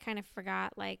 but I kind of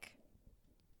forgot like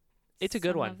It's a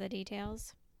good some one. of the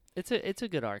details. It's a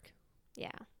good arc.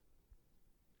 Yeah.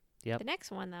 Yep. The next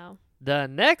one though. The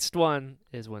next one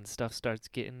is when stuff starts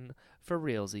getting for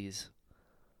realsies.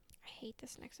 I hate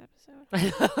this next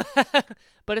episode.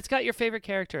 But it's got your favorite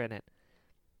character in it.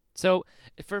 So,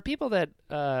 for people that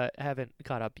haven't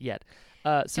caught up yet,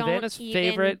 Savannah's even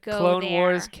favorite go Clone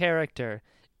Wars there. character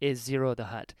is Zero the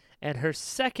Hutt, and her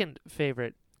second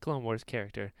favorite Clone Wars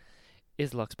character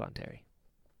is Lux Bonteri.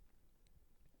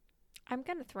 I'm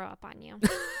gonna throw up on you.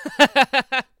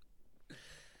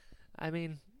 I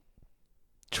mean,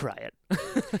 try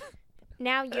it.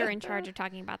 Now you're in charge of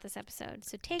talking about this episode,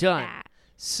 so take Done. that.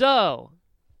 So,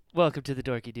 welcome to the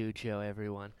Dorky Dude Show,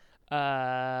 everyone.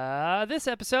 This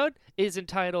episode is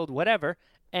entitled Whatever,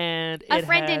 and A it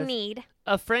friend in has need.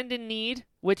 a friend in need,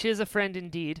 which is a friend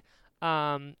indeed.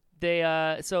 So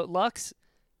Lux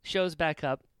shows back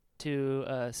up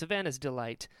to Savannah's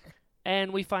delight,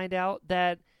 and we find out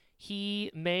that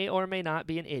he may or may not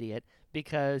be an idiot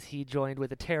because he joined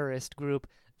with a terrorist group,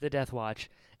 the Death Watch,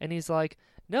 and he's like,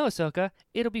 "No, Ahsoka,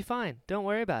 it'll be fine. Don't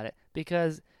worry about it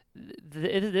because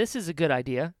this is a good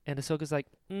idea." And Ahsoka's like,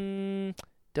 "Don't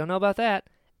know about that."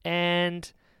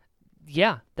 And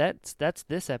yeah, that's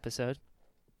this episode.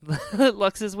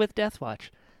 Lux is with Death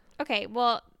Watch. Okay,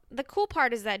 well, the cool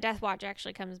part is that Death Watch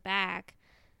actually comes back.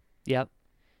 Yep.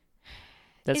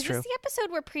 That's is true. this the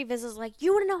episode where Previs is like,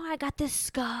 "You want to know how I got this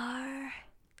scar?"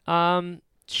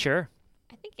 Sure.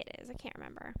 I think it is. I can't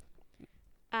remember.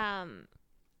 I'm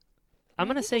I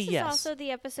going to think say this yes. is also the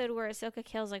episode where Ahsoka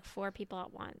kills like 4 people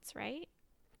at once, right?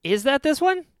 Is that this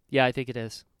one? Yeah, I think it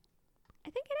is. I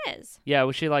think it is. Yeah,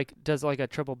 where she like does like a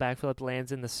triple backflip,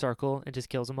 lands in the circle, and just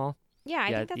kills them all. Yeah, I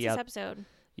Yeah, think that's yep. this episode.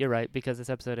 You're right, because this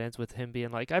episode ends with him being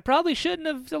like, "I probably shouldn't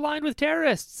have aligned with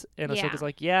terrorists." And Yeah. Ahsoka's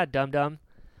like, "Yeah, dum-dum."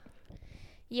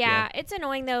 Yeah, it's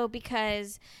annoying though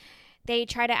because they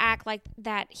try to act like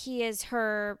that she is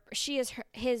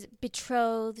his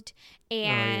betrothed,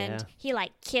 and yeah. he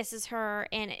like kisses her,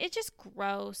 and it's just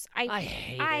gross. I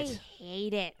hate I it.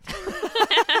 hate it.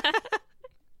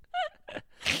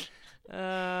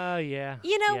 Yeah.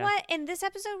 You know yeah. what? And this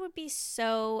episode would be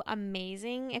so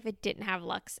amazing if it didn't have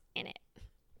Lux in it,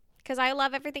 because I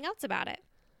love everything else about it.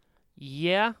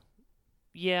 Yeah.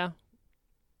 Yeah.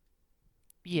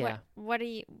 Yeah. What do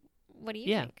you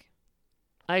Yeah. think?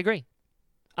 I agree.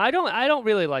 I don't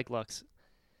really like Lux.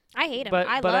 I hate him. But-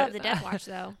 I but love the Death Watch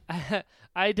though.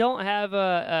 I don't have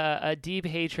a deep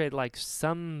hatred like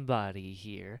somebody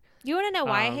here. You want to know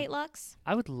why I Um, hate Lux?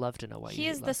 I would love to know why He you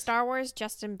is hate the Lux. Star Wars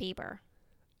Justin Bieber.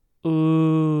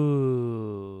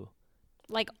 Ooh.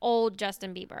 Like old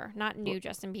Justin Bieber, not new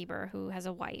Justin Bieber who has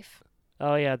a wife.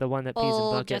 Oh yeah, the one that pees in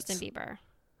Old buckets. Justin Bieber.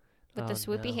 with the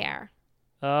swoopy no. hair.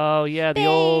 Oh yeah, the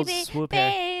old swoop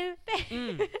hair.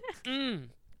 Baby.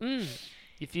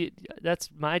 If you, that's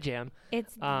my jam.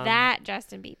 It's that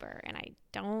Justin Bieber, and I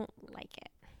don't like it.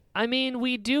 I mean,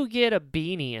 we do get a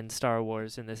beanie in Star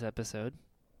Wars in this episode.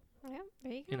 Yeah,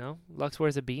 there you go. You know, Lux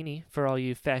wears a beanie for all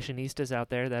you fashionistas out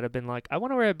there that have been like, I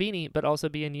want to wear a beanie, but also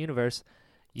be in universe.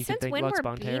 You Since can thank when Lux were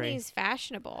Bonteri. beanies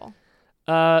fashionable?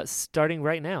 Starting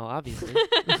right now, obviously.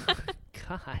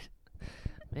 God,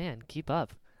 man, keep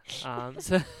up.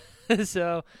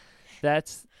 So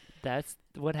that's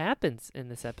what happens in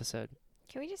this episode.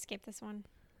 Can we just skip this one?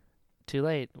 Too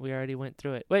late. We already went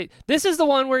through it. Wait, this is the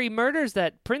one where he murders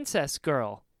that princess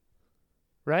girl,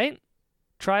 right?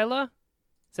 Tryla?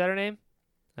 Is that her name?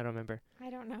 I don't remember. I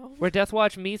don't know. Where Death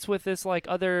Watch meets with this like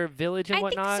other village and I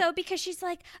whatnot. think so, because she's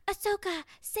like, Ahsoka,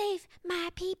 save my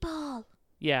people.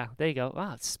 Yeah, there you go.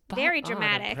 Wow, spot Very on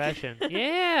dramatic. impression.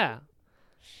 Yeah.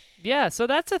 Yeah, so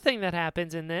that's a thing that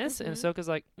happens in this, and Ahsoka's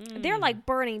like, They're like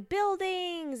burning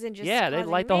buildings and just Yeah, they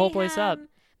causing light the whole place up. mayhem.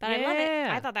 But I love it.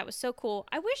 Yeah. I thought that was so cool.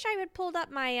 I wish I had pulled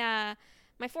up my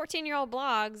my 14-year-old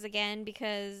blogs again,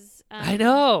 because I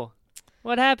know.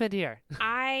 What happened here?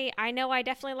 I know I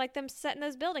definitely like them setting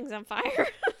those buildings on fire.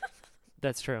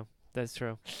 That's true. That's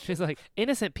true. She's like,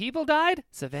 innocent people died?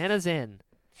 Savannah's in.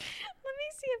 Let me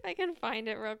see if I can find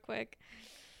it real quick.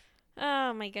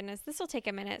 Oh my goodness, this will take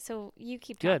a minute, so you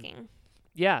keep Good. talking.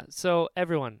 Yeah, so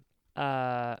everyone,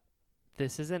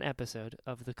 this is an episode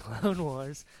of the Clone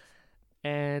Wars.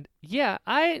 And yeah,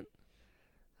 I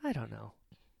don't know.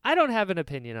 I don't have an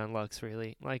opinion on Lux,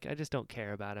 really. Like, I just don't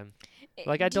care about him.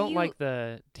 Like, I don't like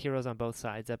the Heroes on Both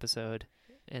Sides episode,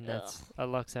 and that's a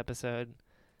Lux episode.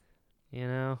 You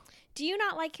know? Do you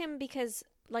not like him because,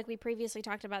 like we previously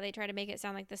talked about, they try to make it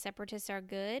sound like the Separatists are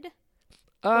good?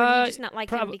 Or do you just not like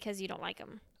him because you don't like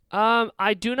him?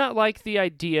 I do not like the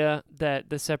idea that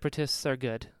the Separatists are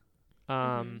good.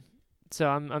 So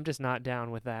I'm just not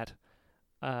down with that.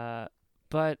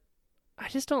 But I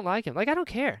just don't like him. Like, I don't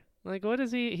care. Like, what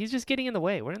is he? He's just getting in the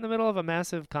way. We're in the middle of a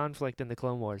massive conflict in the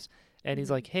Clone Wars. And he's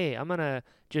like, hey, I'm going to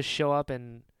just show up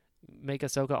and make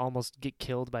Ahsoka almost get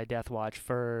killed by Death Watch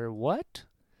for what?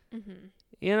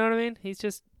 You know what I mean? He's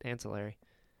just ancillary.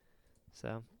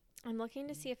 So I'm looking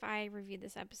to see if I reviewed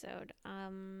this episode.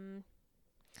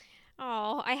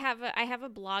 I have a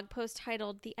blog post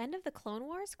titled "The End of the Clone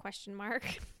Wars?" ?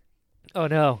 Oh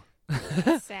no.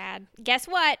 Sad. Guess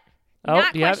what? Oh,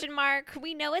 Not question mark.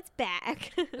 We know it's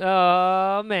back.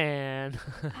 Oh man.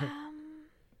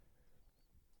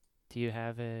 Do you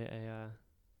have a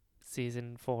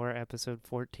season 4 episode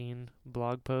 14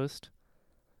 blog post?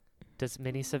 Does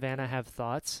Mini Savannah have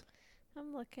thoughts?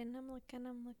 I'm looking.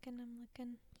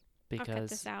 Because I'll cut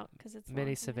this out because it's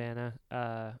Mini long. Savannah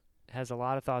has a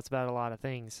lot of thoughts about a lot of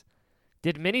things.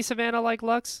 Did Mini Savannah like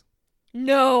Lux?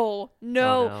 No. Oh,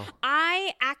 no.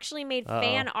 I actually made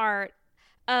fan art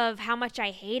of how much I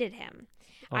hated him.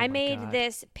 Oh I my made God.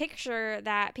 this picture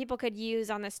that people could use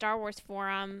on the Star Wars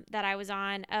forum that I was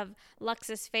on of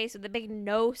Lux's face with a big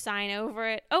no sign over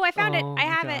it. Oh, I found it. I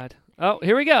have it. Oh,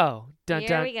 here we go. Dun, Here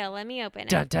dun, we go. Let me open it.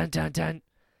 dun, dun, dun, dun.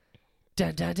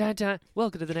 Dun, dun, dun, dun.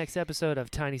 Welcome to the next episode of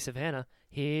Tiny Savannah.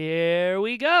 Here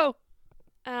we go.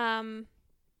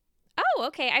 Oh,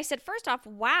 okay. I said, first off,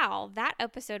 wow, that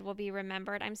episode will be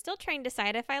remembered. I'm still trying to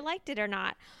decide if I liked it or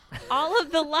not. All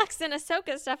of the Lux and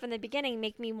Ahsoka stuff in the beginning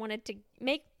made me want to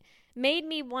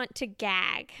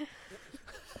gag.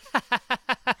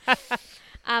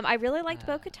 I really liked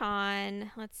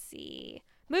Bo-Katan. Let's see.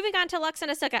 Moving on to Lux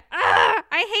and Ahsoka.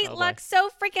 I hate Lux so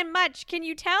freaking much. Can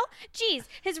you tell? Jeez,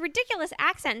 his ridiculous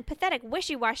accent and pathetic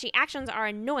wishy-washy actions are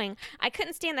annoying. I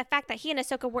couldn't stand the fact that he and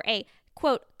Ahsoka were a,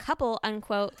 quote, couple,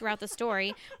 unquote, throughout the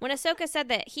story. When Ahsoka said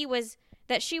that she was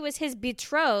his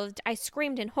betrothed, I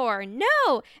screamed in horror,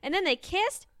 no! And then they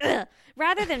kissed? Ugh.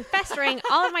 Rather than festering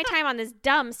all of my time on this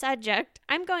dumb subject,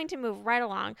 I'm going to move right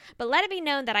along. But let it be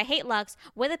known that I hate Lux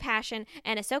with a passion,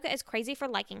 and Ahsoka is crazy for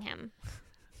liking him.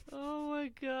 Oh my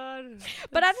God.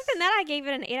 But other than that, I gave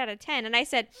it an 8 out of 10. And I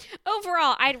said,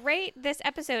 overall, I'd rate this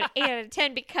episode 8 out of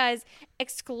 10 because,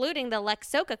 excluding the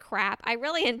Lexoka crap, I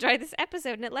really enjoyed this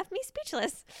episode and it left me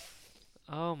speechless.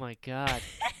 Oh my God.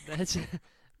 That's.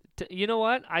 You know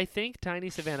what? I think Tiny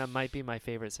Savannah might be my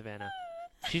favorite Savannah.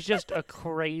 She's just a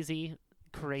crazy,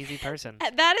 crazy person.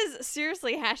 That is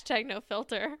seriously hashtag no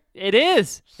filter. It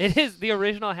is. It is. The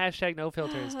original hashtag no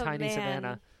filter is Oh, Tiny man.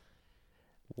 Savannah.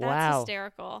 That's Wow.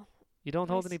 hysterical. You don't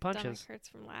hold any My punches. stomach hurts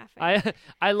from laughing.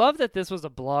 I love that this was a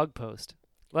blog post.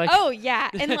 Like, Oh, yeah.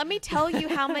 And let me tell you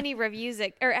how many reviews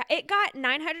it got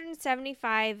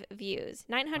 975 views.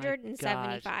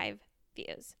 975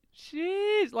 views.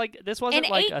 Jeez, like this wasn't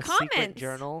And like 8 a secret comments.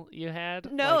 journal you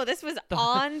had. No, Like, this was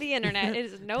on the internet. It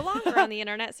is no longer on the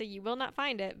internet, so you will not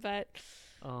find it. But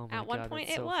oh my at one God, point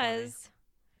that's it so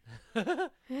was.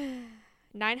 funny.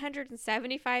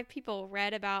 975 people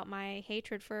read about my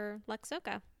hatred for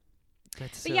Luxoka.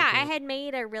 That's But so yeah, I good. had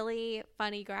made a really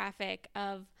funny graphic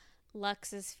of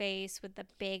Lux's face with the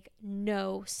big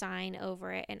no sign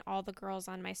over it, and all the girls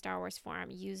on my Star Wars forum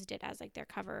used it as like their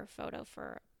cover photo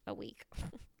for a week.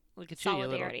 Look at you,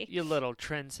 Solidarity. you little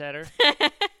trendsetter.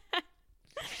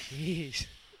 Jeez.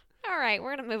 All right,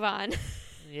 we're gonna move on.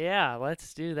 Yeah,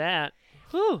 let's do that.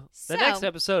 Whew. So- The next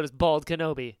episode is Bald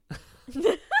Kenobi.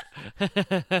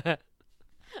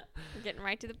 Getting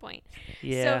right to the point.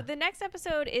 Yeah. So the next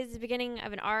episode is the beginning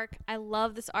of an arc. I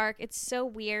love this arc. It's so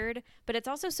weird, but it's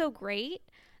also so great.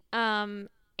 And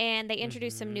they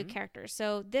introduce some new characters.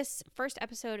 So this first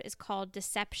episode is called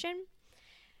Deception.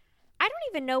 I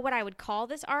don't even know what I would call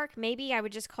this arc. Maybe I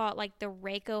would just call it like the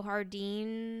Reiko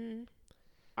Hardin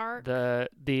arc.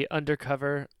 The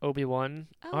undercover Obi-Wan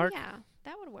Oh arc. yeah,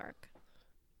 that would work.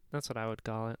 That's what I would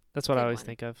call it. That's what I Good always one.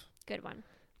 think of. Good one.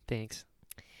 Thanks.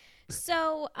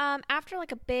 So after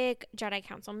like a big Jedi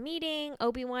Council meeting,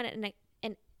 Obi-Wan and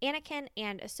Anakin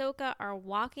and Ahsoka are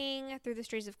walking through the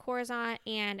streets of Coruscant,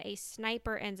 and a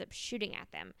sniper ends up shooting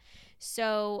at them.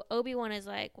 So Obi-Wan is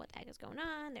like, what the heck is going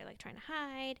on? They're like trying to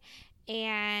hide.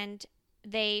 And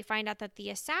they find out that the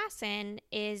assassin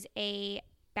is a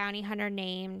bounty hunter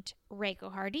named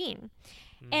Reiko Hardin.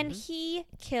 And he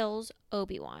kills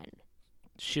Obi-Wan.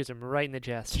 Shoots him right in the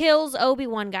chest. Kills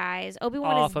Obi-Wan, guys.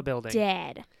 Obi-Wan Off is a building.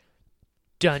 dead.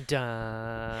 Dun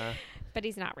dun. But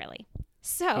he's not really.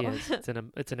 So He is.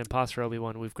 It's an imposter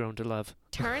Obi-Wan we've grown to love.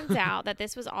 turns out that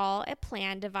this was all a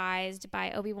plan devised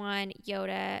by Obi-Wan,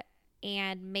 Yoda,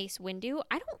 and Mace Windu.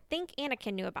 I don't think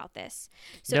Anakin knew about this.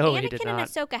 So No, he did Anakin and not.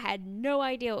 Ahsoka had no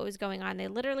idea what was going on. They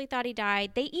literally thought he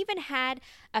died. They even had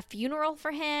a funeral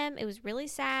for him. It was really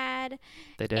sad.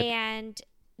 They did. And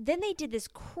then they did this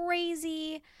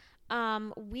crazy,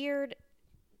 weird,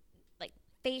 like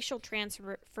facial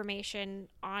transformation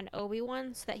on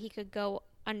Obi-Wan so that he could go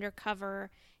undercover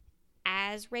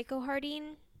as Reiko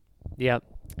Hardin. Yep.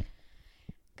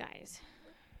 Guys,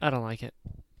 I don't like it.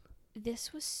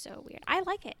 this was so weird. I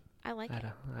like it. I like I it.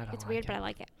 don't It's like weird, it. but I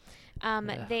like it.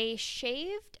 Yeah. They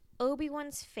shaved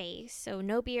Obi-Wan's face, so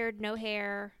no beard, no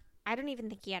hair. I don't even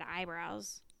think he had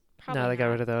eyebrows. Probably No, they got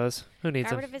not. rid of those. Who needs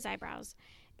Got them? rid of his eyebrows.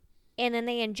 And then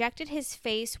they injected his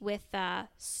face with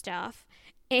stuff.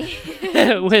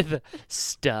 And, With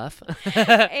stuff.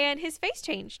 and his face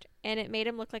changed. And it made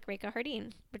him look like Reiko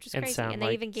Hardin, which was And crazy. sound And they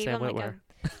like even gave Sam him like Witwer.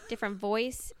 a different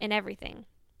voice and everything.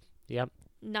 Yep.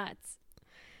 Nuts.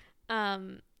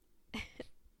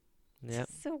 Yep.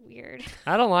 So weird.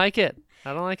 I don't like it.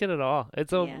 I don't like it at all.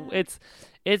 Yeah.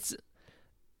 It's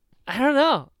I don't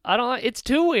know. I don't like it's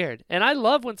too weird. And I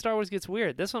love when Star Wars gets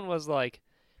weird. This one was like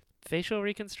facial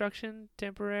reconstruction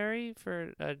temporary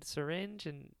for a syringe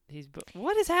and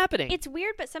what is happening? It's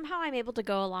weird, but somehow I'm able to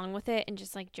go along with it and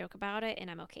just like joke about it, and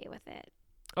I'm okay with it.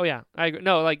 Oh yeah. I agree.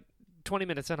 No, like 20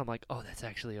 minutes in I'm like, "Oh, that's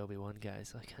actually Obi-Wan,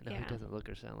 guys." Like I know he Yeah. doesn't look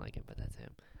or sound like him, but that's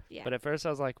him. Yeah. But at first I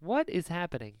was like, "What is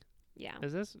happening? yeah.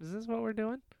 Is this what we're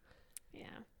doing?" Yeah.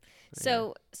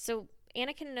 So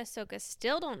Anakin and Ahsoka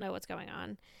still don't know what's going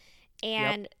on,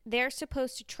 and they're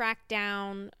supposed to track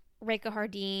down Reiko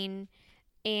Hardin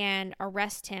and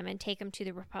arrest him and take him to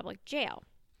the Republic jail.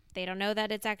 They don't know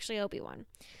that it's actually Obi-Wan.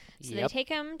 So they Yep. take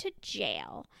him to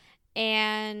jail,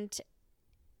 and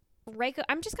Reiko,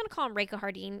 I'm just going to call him Reiko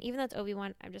Hardin. Even though it's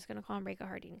Obi-Wan, I'm just going to call him Reiko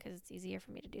Hardin because it's easier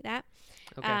for me to do that.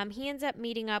 Okay. He ends up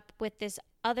meeting up with this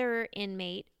other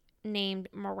inmate named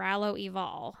Moralo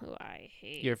Evol, who I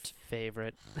hate. Your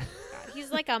favorite. God,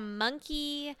 he's like a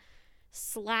monkey /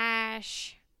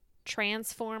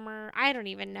 transformer. I don't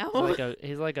even know.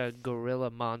 He's like a gorilla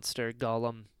monster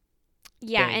golem.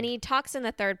 Yeah, thing. and he talks in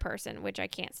the third person, which I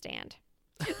can't stand.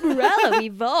 Moralo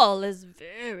Evol is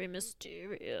very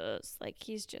mysterious. Like,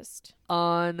 he's just,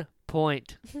 On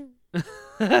point. you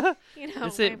know,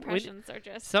 That's my it. impressions are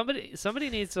just. Somebody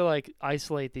needs to like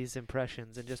isolate these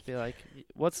impressions and just be like,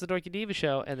 "What's the Dorky Diva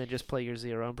show?" and then just play your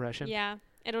zero impression. Yeah,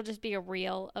 it'll just be a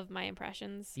reel of my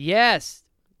impressions. Yes,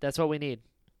 that's what we need.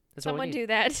 That's what we Someone need. do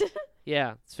that. Yeah,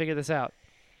 let's figure this out.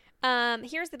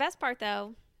 Here's the best part,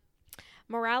 though.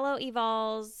 Moralo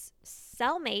Evol's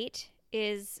cellmate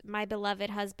is my beloved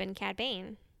husband, Cad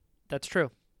Bane. That's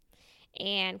true.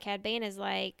 And Cad Bane is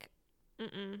like,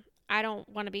 I don't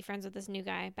want to be friends with this new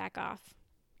guy. Back off.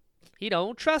 He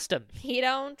don't trust him. He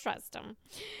don't trust him.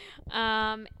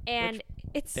 And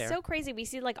It's Fair. so crazy. We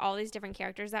see like all these different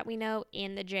characters that we know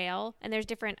in the jail, and there's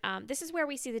different. This is where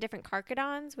we see the different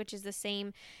Karkadons, which is the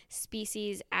same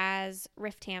species as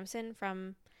Rift Tamsin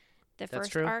from the That's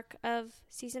first true. arc of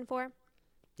season 4.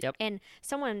 Yep. And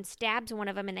someone stabs one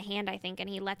of them in the hand, I think, and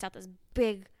he lets out this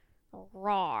big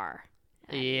roar.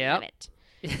 I love it.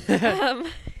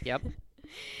 Yep.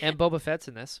 And Boba Fett's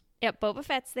in this. Yep, Boba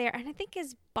Fett's there, and I think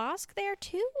is Bosk there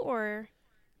too, or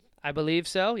I believe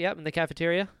so. Yep, in the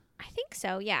cafeteria. I think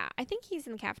so. Yeah, I think he's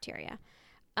in the cafeteria.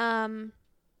 Yeah,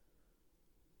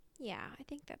 I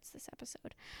think that's this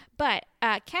episode. But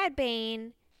Cad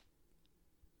Bane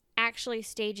actually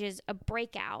stages a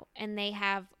breakout, and they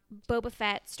have Boba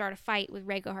Fett start a fight with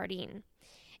Rhaegar Hardin,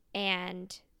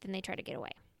 and then they try to get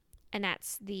away, and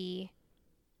that's the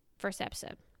first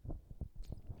episode.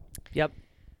 Yep.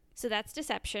 So that's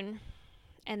Deception,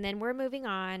 and then we're moving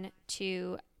on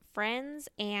to Friends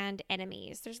and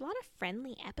Enemies. There's a lot of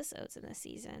friendly episodes in this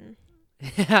season.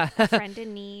 Friend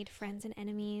in Need, Friends and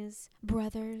Enemies,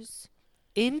 Brothers.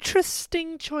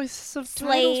 Interesting choices of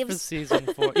titles Slaves. for season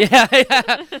 4.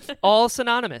 Yeah. All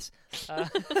synonymous.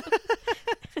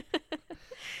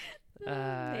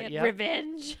 Yeah.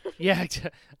 Revenge. Yeah.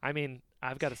 I mean,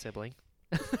 I've got a sibling,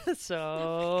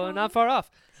 so not far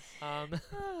off. Oh,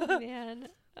 man.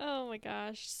 Oh, my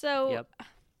gosh. So Yep.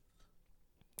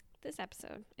 this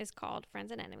episode is called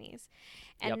Friends and Enemies.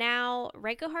 And Yep. now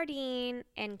Rhaegar Hardin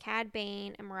and Cad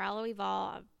Bane and Morello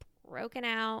Evol have broken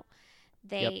out.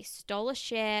 They stole a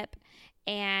ship,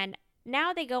 and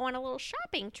now they go on a little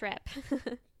shopping trip.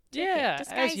 to Yeah,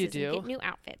 get as you disguises and do. get new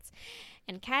outfits.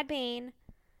 And Cad Bane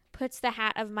puts the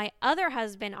hat of my other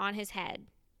husband on his head.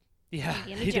 Yeah,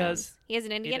 Indiana he Jones. does. He has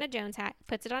an Indiana Jones hat,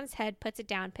 puts it on his head, puts it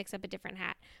down, picks up a different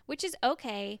hat, which is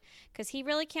okay because he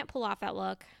really can't pull off that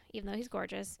look, even though he's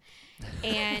gorgeous.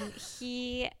 And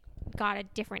he got a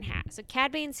different hat. So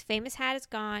Cad Bane's famous hat is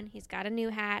gone. He's got a new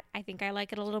hat. I think I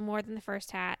like it a little more than the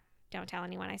first hat. Don't tell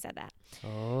anyone I said that.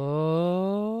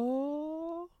 Oh.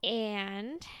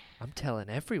 And I'm telling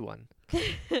everyone.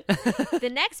 the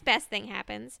next best thing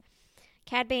happens.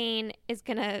 Cad Bane is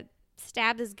going to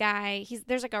stab this guy.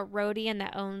 There's like a Rhodian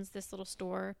that owns this little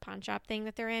store, pawn shop thing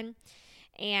that they're in.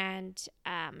 And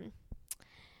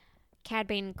Cad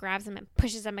Bane grabs him and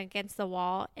pushes him against the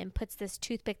wall and puts this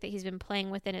toothpick that he's been playing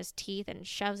with in his teeth and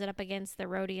shoves it up against the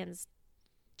Rhodian's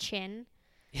chin.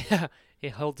 Yeah, he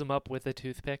holds him up with a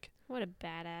toothpick. What a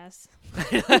badass.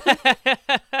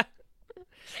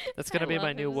 That's going to be I my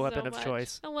love new him weapon so of much.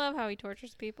 choice. I love how he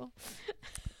tortures people.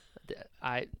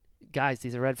 Guys,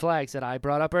 these are red flags that I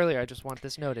brought up earlier. I just want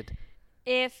this noted.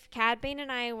 If Cad Bane and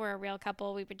I were a real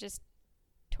couple, we would just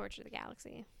torture the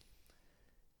galaxy.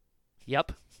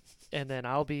 Yep. And then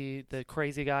I'll be the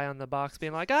crazy guy on the box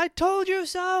being like, I told you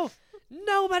so.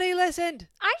 Nobody listened.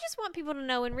 I just want people to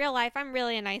know in real life I'm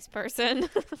really a nice person.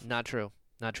 Not true.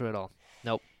 Not true at all.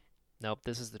 Nope.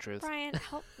 This is the truth. Brian,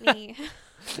 help me.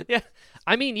 Yeah.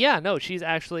 I mean, yeah, no, she's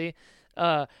actually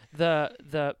the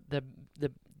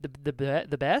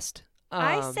best.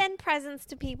 I send presents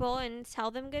to people and tell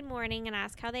them good morning and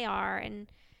ask how they are, and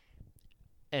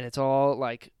it's all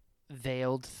like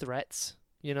veiled threats.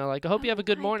 You know, like I hope you have a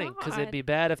good my morning because it'd God. be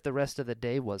bad if the rest of the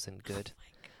day wasn't good.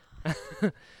 Oh my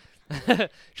God.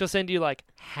 She'll send you like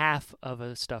half of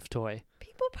a stuffed toy.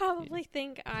 People probably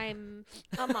think I'm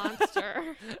a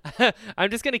monster. I'm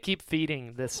just gonna keep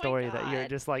feeding this story that you're God.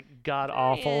 just like god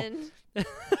awful. Brian.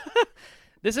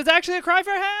 This is actually a cry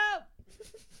for help.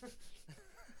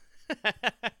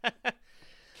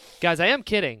 Guys, I am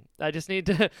kidding. I just need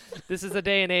to. This is a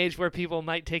day and age where people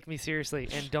might take me seriously,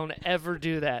 and don't ever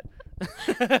do that.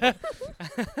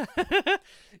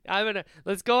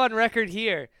 Let's go on record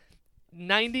here.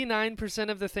 99%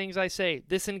 of the things I say,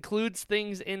 this includes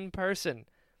things in person.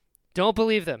 Don't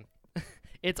believe them.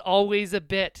 It's always a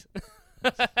bit.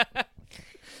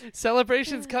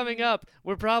 Celebration's coming up.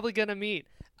 We're probably going to meet.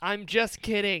 I'm just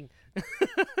kidding.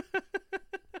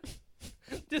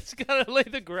 Just got to lay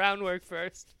the groundwork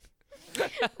first.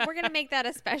 We're going to make that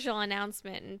a special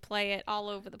announcement and play it all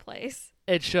over the place.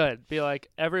 It should be like,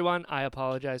 everyone, I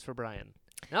apologize for Brian.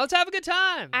 Now let's have a good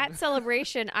time. At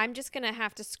Celebration, I'm just going to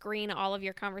have to screen all of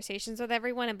your conversations with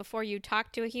everyone. And before you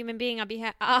talk to a human being,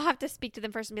 I'll have to speak to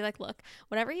them first and be like, look,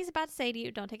 whatever he's about to say to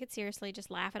you, don't take it seriously. Just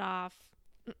laugh it off.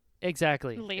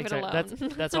 Exactly. Leave it Exactly.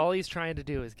 alone. That's all he's trying to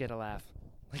do is get a laugh.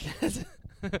 Like that's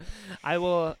I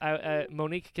will.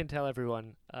 Monique can tell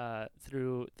everyone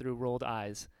through rolled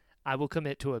eyes. I will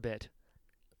commit to a bit,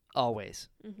 always,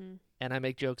 Mm-hmm. and I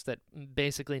make jokes that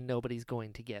basically nobody's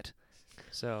going to get.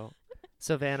 So,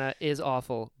 Savannah is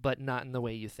awful, but not in the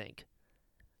way you think.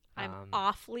 I'm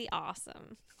awfully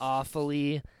awesome.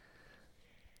 Awfully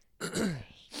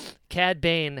Cad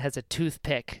Bane has a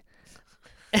toothpick.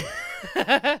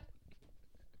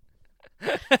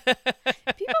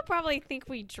 People probably think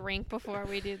we drink before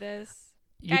we do this.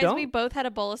 You Guys, don't? we both had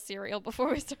a bowl of cereal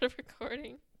before we started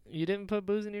recording. You didn't put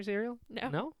booze in your cereal? No.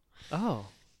 No? Oh.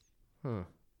 Huh.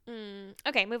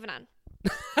 Okay, moving on.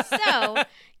 So,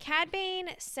 Cad Bane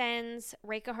sends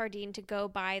Reka Hardin to go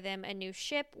buy them a new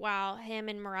ship while him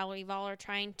and Morello Evol are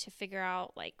trying to figure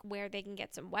out like where they can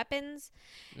get some weapons.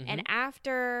 Mm-hmm. And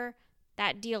after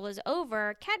that deal is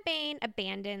over, Cad Bane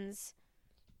abandons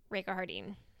Reka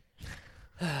Hardin.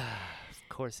 Of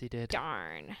course he did.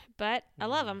 Darn. But I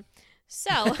love him.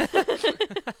 So,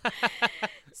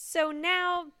 so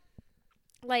now,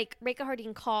 like, Reka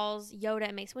Hardin calls Yoda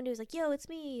and Mace Windu. He's like, yo, it's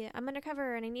me. I'm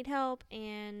undercover and I need help.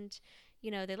 And, you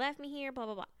know, they left me here, blah,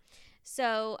 blah, blah.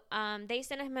 So, they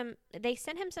sent him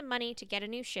some money to get a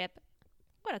new ship.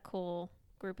 What a cool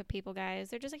group of people,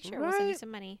 guys. They're just like, sure, we'll send you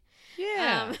some money.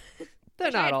 Yeah. They're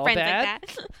wish I not had all friends bad.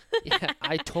 like that. Yeah,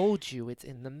 I told you it's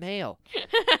in the mail.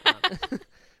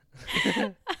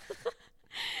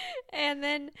 And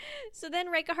then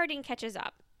Reka Hardin catches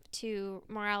up to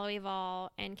Morello Evol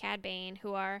and Cad Bane,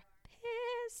 who are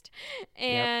pissed.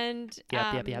 And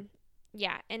Yep.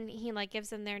 yeah, and he like gives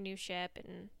them their new ship,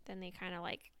 and then they kind of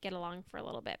like get along for a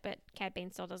little bit, but Cad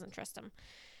Bane still doesn't trust him.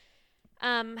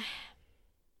 Trying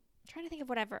to think of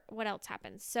what else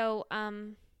happens. So now,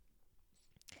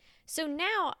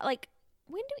 like,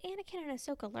 when do Anakin and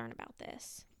Ahsoka learn about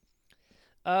this?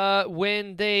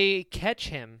 When they catch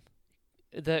him,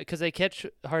 because they catch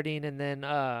Hardin and then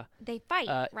They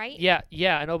fight, right?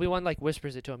 Yeah, and Obi-Wan like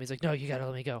whispers it to him. He's like, "No, you gotta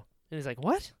let me go." And he's like,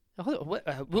 "What? What?"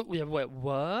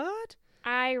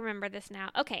 I remember this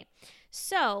now. Okay,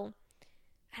 so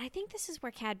I think this is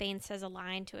where Cad Bane says a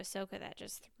line to Ahsoka that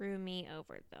just threw me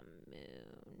over the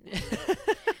moon.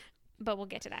 But we'll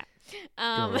get to that.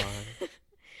 Go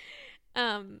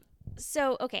on.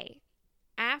 So okay,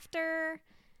 after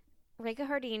Reka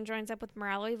Hardin joins up with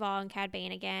Morello Evol and Cad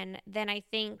Bane again, then I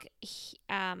think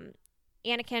Anakin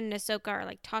and Ahsoka are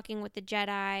like talking with the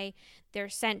Jedi. They're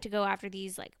sent to go after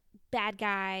these like bad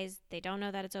guys. They don't know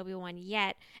that it's Obi-Wan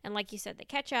yet. And like you said, they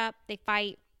catch up, they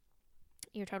fight.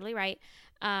 You're totally right.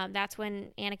 That's when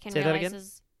Anakin Say that again?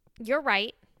 realizes you're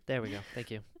right. There we go.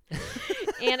 Thank you.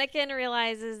 Anakin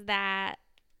realizes that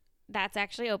that's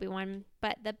actually Obi-Wan.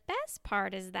 But the best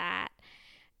part is that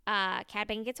Cad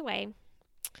Bane gets away.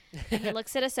 And he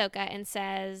looks at Ahsoka and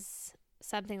says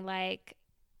something like,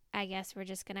 I guess we're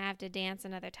just going to have to dance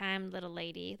another time, little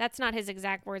lady. That's not his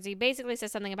exact words. He basically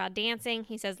says something about dancing.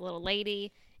 He says little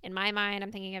lady. In my mind,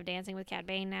 I'm thinking of Dancing with Cad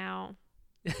Bane now.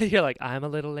 You're like, I'm a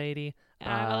little lady.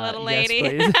 I'm a little yes,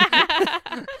 lady.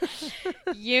 please.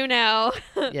 You know.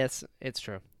 Yes, it's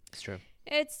true. It's true.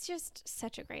 It's just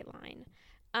such a great line.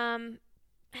 And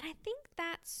I think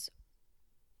that's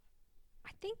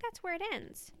where it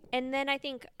ends. And then I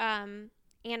think Anakin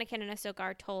and Ahsoka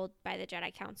are told by the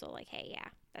Jedi Council, like, hey, yeah,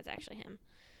 that's actually him.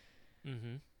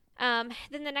 Mm-hmm.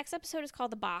 Then the next episode is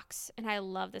called The Box, and I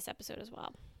love this episode as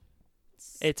well.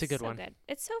 It's a good so one. Good.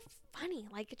 It's so funny.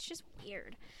 Like, it's just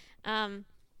weird.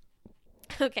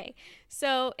 Okay,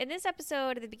 so in this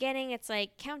episode, at the beginning, it's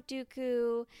like Count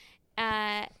Dooku,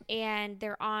 and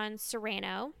they're on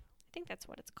Sereno. I think that's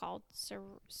what it's called.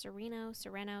 Sereno,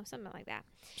 something like that.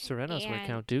 Sereno's where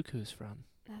Count Dooku's from.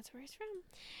 That's where he's from.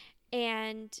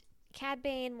 And Cad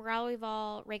Bane, Morello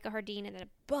Evol, Reka Hardin, and then a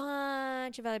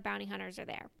bunch of other bounty hunters are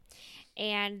there.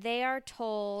 And they are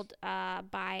told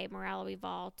by Morello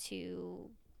Evol to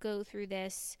go through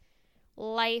this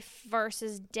life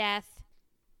versus death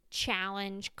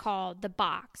challenge called The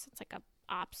Box. It's like a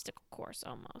obstacle course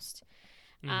almost.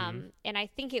 Mm-hmm. And I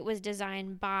think it was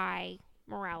designed by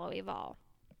Morello Evol.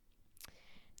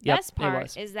 Yep, Best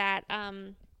part is that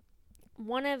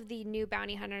one of the new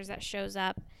bounty hunters that shows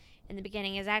up in the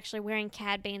beginning is actually wearing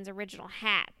Cad Bane's original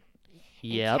hat.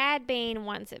 Yep. And Cad Bane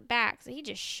wants it back, so he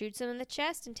just shoots him in the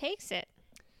chest and takes it.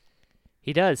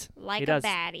 He does. Like he a does.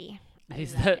 baddie.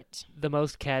 He's love it. the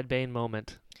most Cad Bane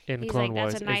moment in He's Clone like,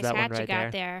 Wars. that's a nice is that hat one right you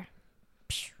got there.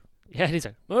 Yeah, and he's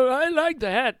like, oh, I like the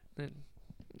hat.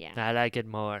 Yeah. I like it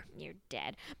more. You're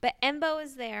dead. But Embo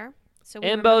is there. So we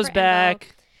Embo's remember back.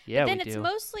 Embo. Yeah, But then we it's do.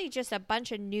 mostly just a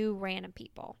bunch of new random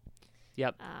people.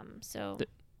 Yep. So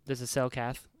There's a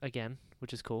Selkath again,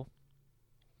 which is cool.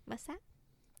 what's that?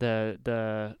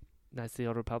 The Knights of the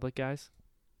Old Republic guys.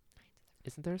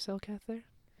 Isn't there a Selkath there?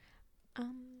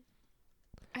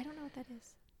 I don't know what that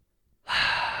is.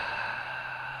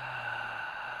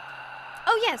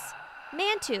 Oh yes,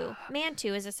 Mantu.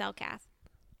 Mantu is a Selkath.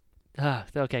 Ah,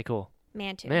 okay, cool.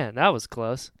 Mantu. Man, that was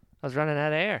close. I was running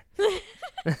out of air.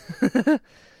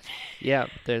 Yeah,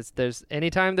 there's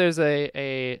anytime there's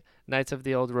a Knights of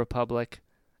the Old Republic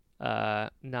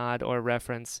nod or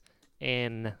reference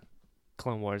in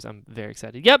Clone Wars, I'm very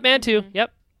excited. Yep, man too. Mhm.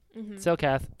 Yep. Mhm.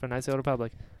 Silkath from Knights of the Old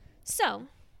Republic. So,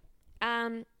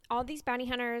 all these bounty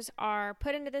hunters are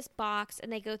put into this box,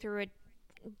 and they go through a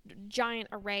giant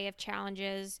array of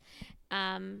challenges,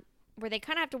 where they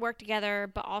kind of have to work together,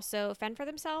 but also fend for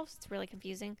themselves. It's really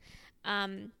confusing.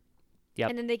 Yep.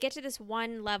 And then they get to this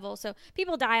one level. So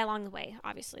people die along the way,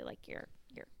 obviously, like you're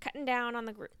cutting down on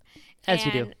the group. As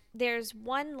you do. And there's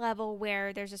one level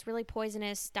where there's this really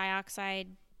poisonous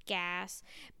dioxide gas,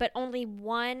 but only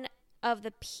one of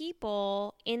the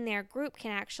people in their group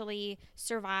can actually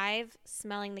survive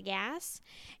smelling the gas.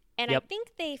 And Yep. I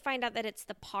think they find out that it's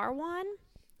the Parwan.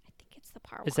 I think it's the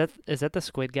Parwan. Is that the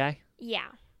squid guy?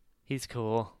 Yeah. He's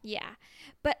cool. Yeah.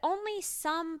 But only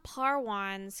some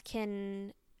Parwans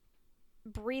can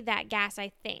breathe that gas, I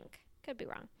think. Could be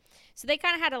wrong. So they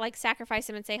kind of had to like sacrifice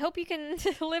him and say, hope you can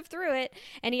live through it.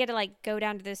 And he had to like go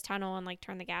down to this tunnel and like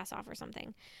turn the gas off or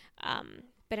something.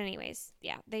 But anyways,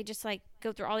 yeah, they just like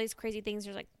go through all these crazy things.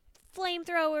 There's like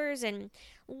flamethrowers and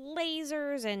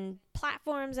lasers and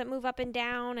platforms that move up and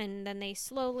down, and then they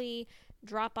slowly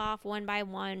drop off one by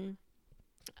one.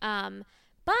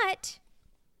 But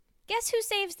guess who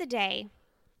saves the day?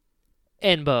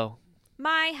 Enbo.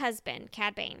 My husband,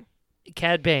 Cad Bane.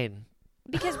 Cad Bane.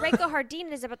 Because Reiko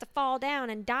Hardin is about to fall down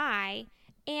and die,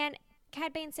 and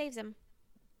Cad Bane saves him.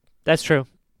 That's true.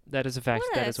 That is a fact.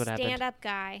 What That a is what happened. stand-up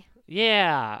guy.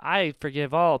 Yeah, I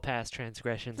forgive all past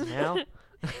transgressions now.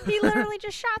 He literally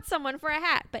just shot someone for a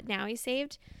hat, but now he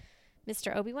saved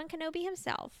Mr. Obi-Wan Kenobi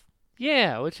himself.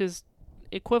 Yeah, which is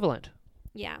equivalent.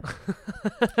 Yeah.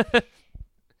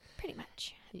 Pretty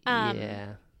much.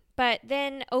 Yeah. But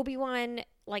then Obi-Wan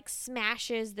like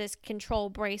smashes this control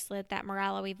bracelet that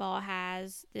Moralo Evil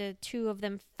has. The two of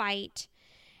them fight,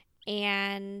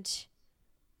 and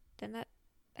then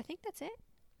I think that's it.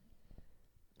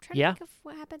 I'm trying to think of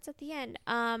what happens at the end.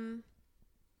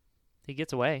 He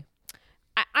gets away.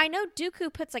 I know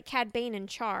Dooku puts like Cad Bane in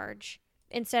charge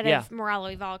instead of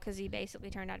Moralo Evil because he basically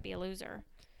turned out to be a loser.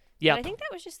 Yeah. But I think that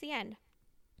was just the end.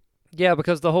 Yeah,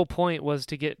 because the whole point was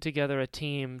to get together a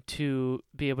team to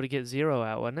be able to get Zero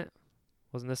out, wasn't it?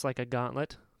 Wasn't this like a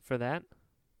gauntlet for that?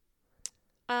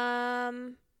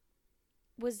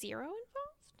 Was Zero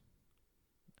involved?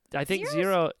 I think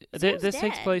Zero's this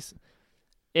takes dead. place.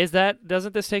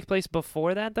 Doesn't this take place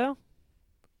before that though?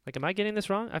 Like, am I getting this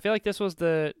wrong? I feel like this was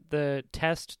the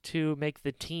test to make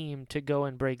the team to go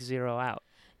and break Zero out.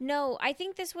 No, I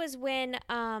think this was when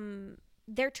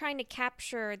they're trying to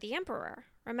capture the Emperor.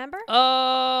 Remember?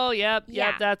 Oh, yep,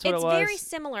 Yeah, that's what it was. It's very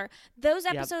similar. Those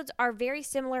Yep. episodes are very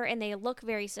similar and they look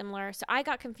very similar. So I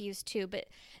got confused too. But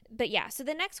yeah, so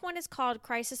the next one is called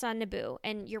Crisis on Naboo.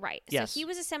 And you're right. Yes. So he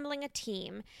was assembling a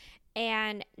team.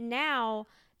 And now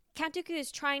Count Dooku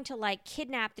is trying to like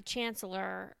kidnap the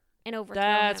Chancellor and overthrow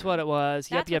That's him. what it was.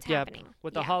 That's Yep. what's happening.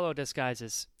 With the Yeah. holo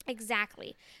disguises.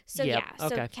 Exactly. So Yep, yeah,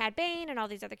 okay. so Cad Bane and all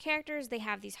these other characters, they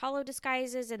have these hollow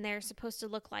disguises and they're supposed to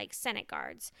look like Senate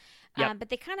guards. Yep. But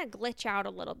they kind of glitch out a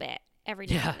little bit every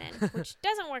now and then, which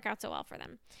doesn't work out so well for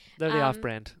them. They're the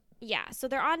off-brand. Yeah, so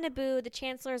they're on Naboo. The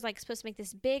Chancellor is like supposed to make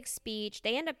this big speech.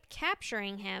 They end up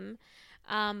capturing him,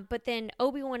 but then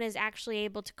Obi-Wan is actually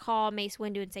able to call Mace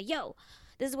Windu and say, "Yo,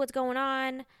 this is what's going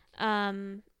on.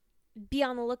 Be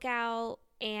on the lookout."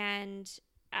 And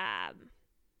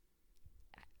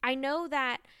I know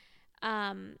that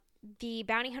the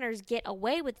bounty hunters get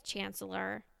away with the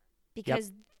Chancellor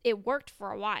because it worked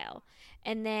for a while,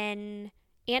 and then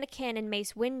Anakin and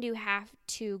Mace Windu have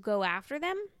to go after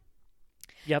them.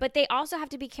 Yep. But they also have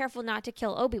to be careful not to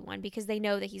kill Obi-Wan because they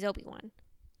know that he's Obi-Wan.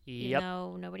 Even Yep.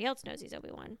 though nobody else knows he's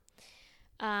Obi-Wan.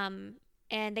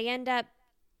 And they end up...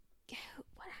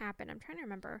 What happened? I'm trying to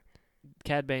remember.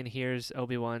 Cad Bane hears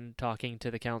Obi-Wan talking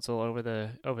to the council over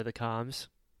the comms.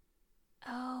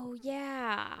 Oh,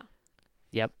 yeah.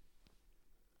 Yep.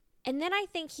 And then I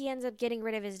think he ends up getting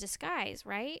rid of his disguise,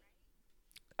 right?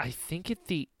 I think at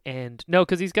the end. No,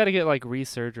 because he's got to get like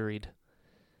resurgeried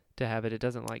to have it. It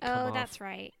doesn't like come off. That's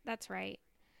right. That's right.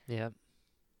 Yep.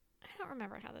 I don't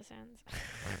remember how this ends.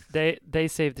 They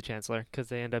save the Chancellor because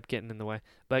they end up getting in the way.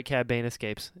 But Cad Bane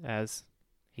escapes as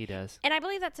he does. And I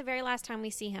believe that's the very last time we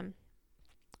see him.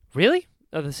 Really?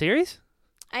 Of the series?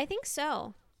 I think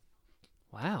so.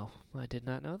 Wow. I did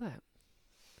not know that.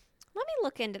 Let me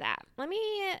look into that. Let me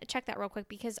check that real quick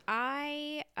because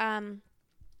I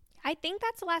think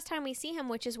that's the last time we see him,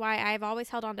 which is why I've always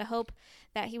held on to hope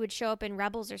that he would show up in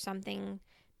Rebels or something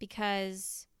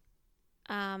because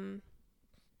let's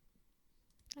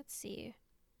see.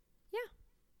 Yeah.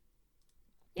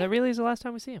 Yeah. That really is the last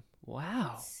time we see him.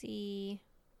 Wow. Let's see.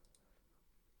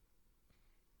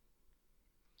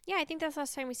 Yeah, I think that's the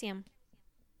last time we see him.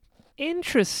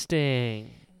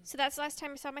 Interesting. So that's the last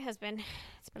time I saw my husband.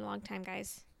 It's been a long time,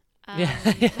 guys.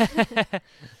 Yeah.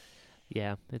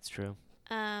 Yeah, it's true.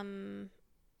 Yeah.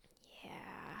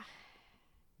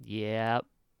 Yep.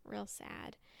 Real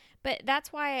sad. But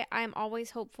that's why I'm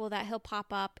always hopeful that he'll pop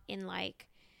up in, like,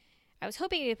 I was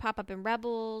hoping he'd pop up in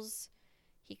Rebels.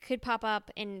 He could pop up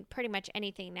in pretty much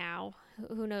anything now.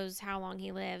 Who knows how long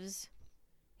he lives.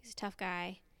 He's a tough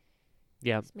guy.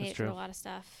 Yep, He's made that's it through true. a lot of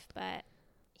stuff. But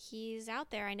he's out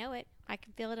there. I know it. I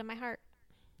can feel it in my heart.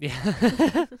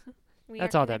 Yeah. We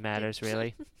That's are all that connected. matters,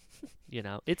 really.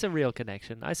 It's a real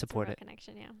connection. I It's a support real it.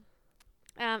 connection,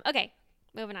 yeah. Okay,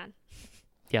 moving on.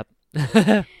 Yep.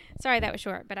 Sorry that was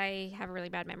short, but I have a really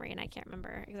bad memory and I can't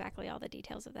remember exactly all the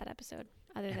details of that episode,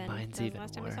 other And than mine's the even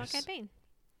last time I saw worse. Cad Bane.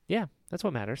 Yeah, that's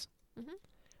what matters. Mhm.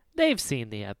 They've seen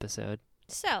the episode.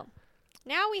 So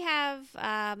now we have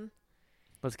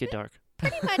Let's get dark.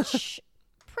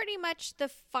 pretty much the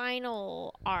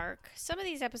final arc. Some of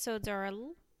these episodes are a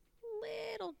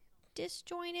little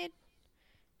disjointed,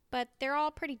 but they're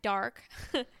all pretty dark.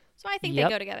 So I think Yep.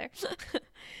 they go together.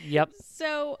 Yep.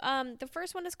 So the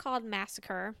first one is called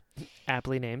Massacre.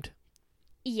 Aptly named.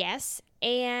 Yes,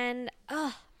 and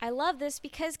I love this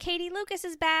because Katie Lucas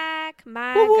is back.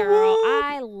 My Woo, woo, girl, woo.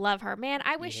 I love her. Man,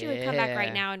 I wish she would come back right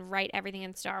Yeah. now and write everything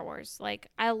in Star Wars. Like,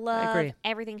 I love agree.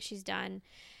 everything she's done.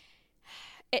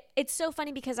 It's so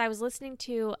funny because I was listening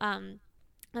to a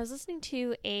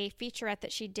featurette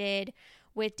that she did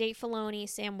with Dave Filoni,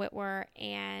 Sam Witwer,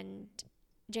 and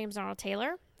James Arnold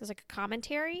Taylor. There's like a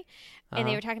commentary, and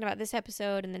they Uh-huh. were talking about this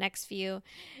episode and the next few,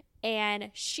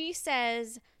 and she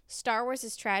says Star Wars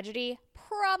is tragedy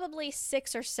probably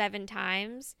 6 or 7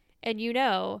 times, and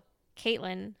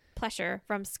Caitlin Plesher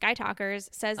from Sky Talkers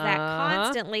says that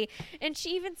constantly, and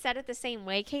she even said it the same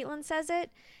way Caitlin says it,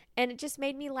 and it just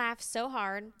made me laugh so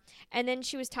hard. And then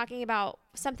she was talking about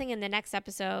something in the next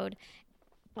episode.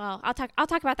 Well, I'll talk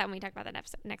about that when we talk about the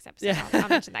next episode. Yeah. I'll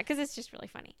mention that because it's just really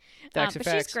funny. Facts are But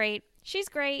facts. she's great. She's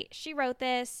great. She wrote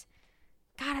this.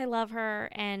 God, I love her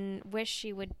and wish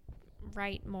she would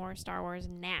write more Star Wars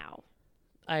now.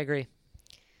 I agree.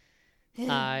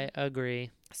 I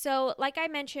agree. So, like I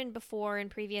mentioned before in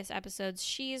previous episodes,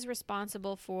 she's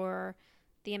responsible for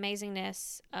the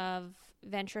amazingness of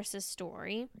Ventress's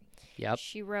story. Yep.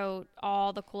 She wrote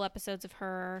all the cool episodes of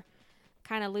her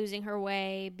kind of losing her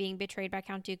way, being betrayed by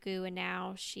Count Dooku, and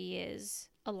now she is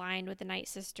aligned with the Night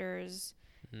Sisters.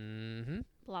 Mm-hmm.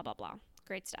 Blah, blah, blah.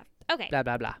 Great stuff. Okay. Blah,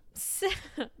 blah, blah.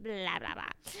 blah, blah, blah.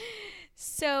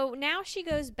 So now she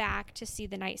goes back to see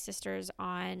the Night Sisters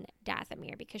on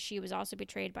Dathomir because she was also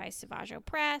betrayed by Savage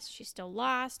Opress. She's still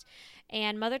lost.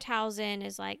 And Mother Talzin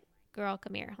is like, girl,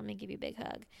 come here. Let me give you a big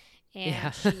hug. And Yeah.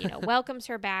 she, welcomes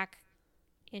her back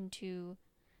into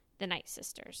the Night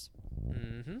Sisters.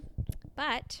 Mm-hmm.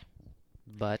 But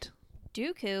But.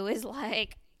 Dooku is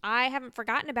like, I haven't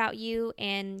forgotten about you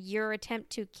and your attempt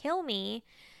to kill me.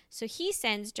 So he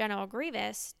sends General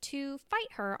Grievous to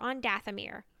fight her on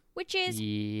Dathomir, which is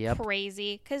Yep.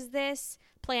 crazy because this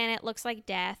planet looks like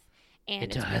death and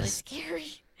It it's really does. scary.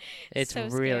 It's So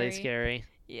really scary.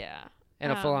 Yeah.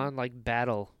 And a Um, full-on,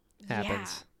 battle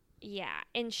happens. Yeah.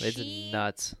 And It's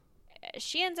nuts.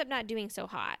 she ends up not doing so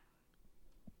hot,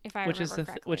 if I Which is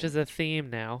remember correctly. which is a theme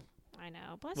now. I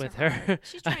know. Bless with her. her. Heart.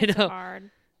 She's I trying so know.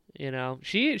 hard.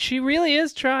 She really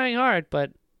is trying hard,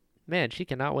 but man, she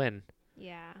cannot win.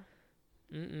 Yeah.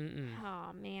 Mm-mm-mm.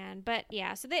 Oh man, but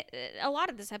yeah. So a lot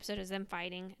of this episode is them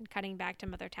fighting and cutting back to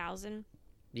Mother Talzin,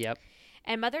 Yep.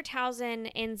 and Mother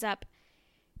Talzin ends up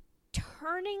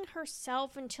turning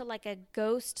herself into like a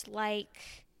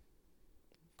ghost-like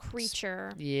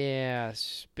creature. Yeah,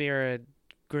 spirit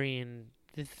green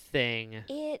thing.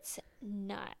 It's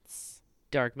nuts.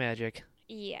 Dark magic.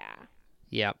 Yeah.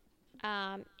 Yep.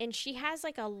 And she has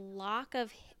like a lock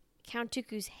of Count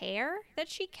Dooku's hair that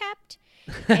she kept,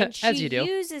 and she As you do.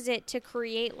 uses it to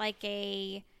create like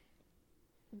a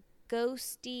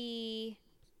ghosty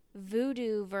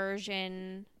voodoo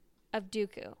version of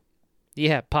Dooku,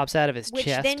 Yeah, pops out of his which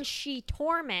chest. then she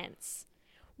torments,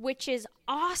 which is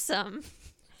awesome.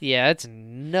 Yeah, it's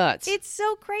nuts. It's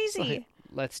so It's crazy. like,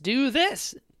 let's do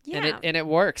this. Yeah. And it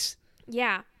works.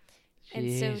 Yeah.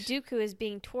 And so Jeez. Dooku is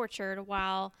being tortured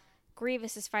while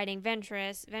Grievous is fighting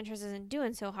Ventress. Ventress isn't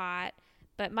doing so hot,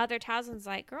 but Mother Talzin's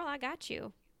like, girl, I got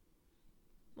you.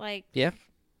 Like, Yeah.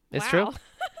 It's wow. true.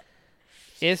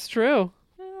 It's true.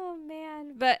 Oh,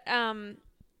 man. But,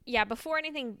 yeah, before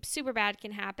anything super bad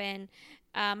can happen,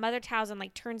 Mother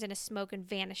Talzin, turns into smoke and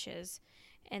vanishes.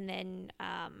 And then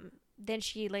then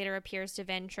she later appears to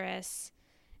Ventress,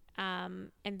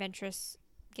 and Ventress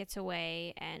gets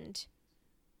away, and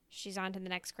she's on to the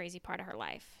next crazy part of her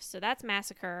life. So that's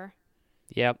Massacre.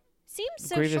 Yep. Seems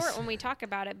so Grievous. short when we talk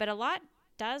about it, but a lot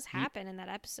does happen in that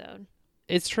episode.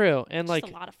 It's true. And Just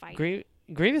like a lot of fighting.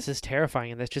 Grievous is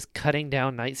terrifying, and that's just cutting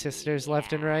down Night Sisters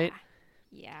left and right.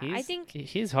 Yeah, I think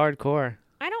he's hardcore.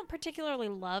 I don't particularly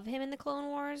love him in the Clone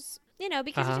Wars,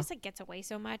 because he just like gets away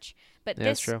so much. But Yeah,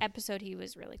 that's this true. episode, he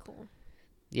was really cool.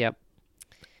 Yep.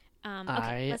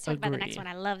 Okay, let's talk about the next one.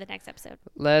 I love the next episode.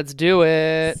 Let's do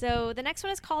it. So the next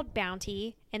one is called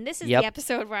Bounty, and this is Yep. the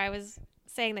episode where I was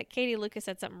saying that Katie Lucas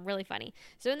said something really funny.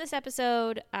 So in this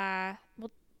episode,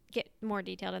 we'll get more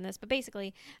detailed in this, but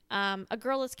basically, a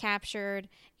girl is captured,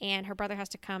 and her brother has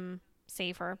to come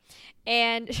save her.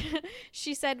 And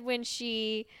she said when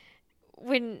she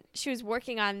was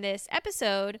working on this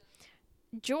episode,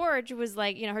 George was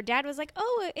like, her dad was like,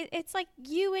 oh, it's like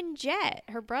you and Jet,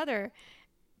 her brother.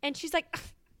 And she's like,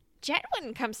 Jet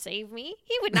wouldn't come save me.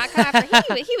 He would not come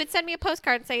after me. He would send me a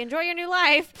postcard and say, enjoy your new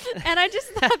life. And I just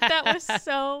thought that was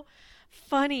so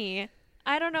funny.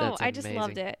 I don't know. That's I just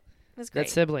loved amazing. it. It was great.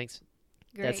 That's siblings.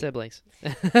 Great. That's siblings.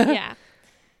 Yeah.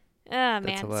 Oh, That's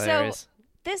man. hilarious. So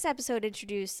this episode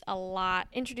introduces a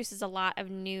lot of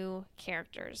new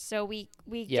characters. So we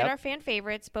get Yep. our fan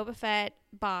favorites, Boba Fett,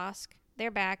 Bossk,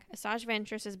 they're back. Asajj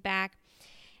Ventress is back.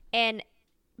 And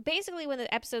basically when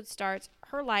the episode starts,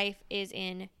 her life is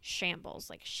in shambles.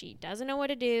 Like, she doesn't know what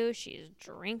to do. She's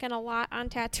drinking a lot on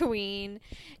Tatooine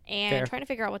and Fair. trying to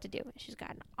figure out what to do. She's got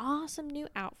an awesome new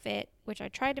outfit, which I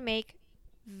tried to make.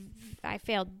 I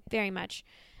failed very much.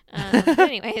 But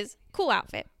anyways, cool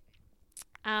outfit.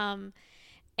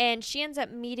 And she ends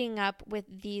up meeting up with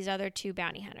these other two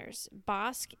bounty hunters.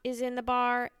 Bossk is in the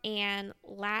bar, and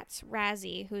Latz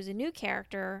Razzie, who's a new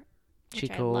character,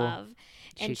 which I love.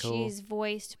 And she's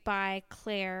voiced by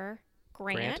Claire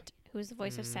Grant, who's the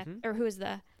voice of Seth, or who's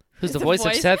the voice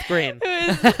of Seth Green.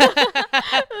 who's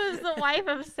the wife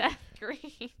of Seth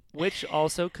Green. Which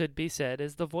also could be said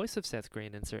as the voice of Seth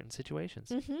Green in certain situations.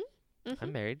 Mm-hmm. Mm-hmm.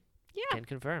 I'm married. Yeah. Can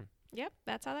confirm. Yep,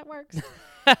 that's how that works.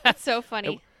 It's so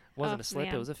funny. Wasn't a slip,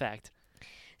 man. it was a fact.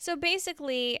 So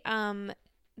basically, I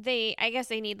guess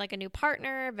they need like a new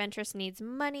partner. Ventress needs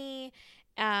money.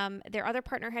 Their other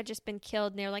partner had just been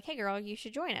killed, and they're like, "Hey, girl, you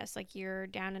should join us. Like, you're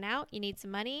down and out. You need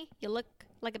some money. You look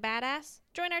like a badass.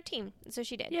 Join our team." And so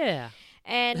she did. Yeah.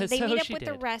 And they So meet up she with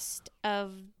the did. rest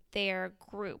of their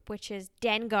group, which is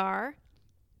Dengar.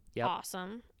 Yep.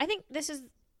 Awesome. I think this is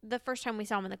the first time we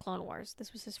saw him in the Clone Wars.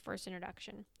 This was his first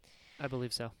introduction. I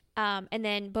believe so. And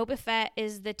then Boba Fett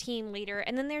is the team leader.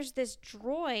 And then there's this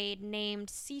droid named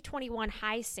C-21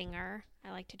 High Singer. I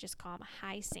like to just call him a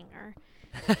High Singer.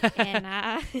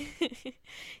 And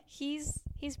he's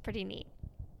pretty neat.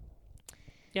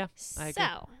 Yeah, I agree.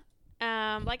 So,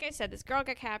 like I said, this girl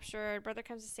got captured. Brother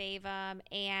comes to save him.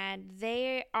 And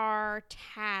they are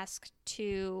tasked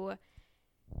to,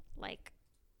 like,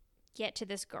 get to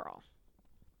this girl.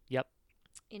 Yep.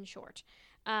 In short.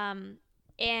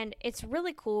 And it's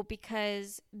really cool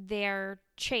because their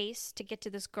chase to get to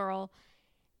this girl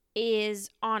is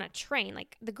on a train.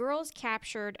 Like, the girl's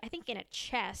captured, I think, in a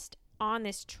chest on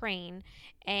this train,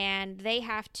 and they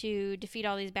have to defeat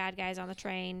all these bad guys on the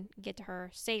train, get to her,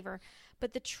 save her.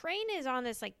 But the train is on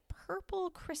this, like,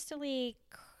 purple crystally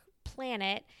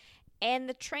planet, and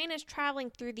the train is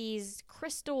traveling through these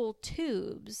crystal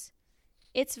tubes.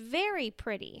 It's very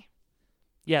pretty.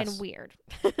 Yes. And weird.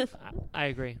 I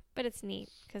agree. But it's neat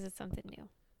because it's something new.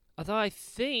 Although I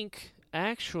think,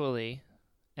 actually,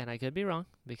 and I could be wrong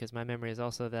because my memory is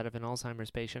also that of an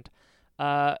Alzheimer's patient,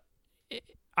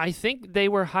 I think they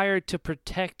were hired to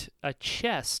protect a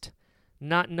chest,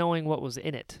 not knowing what was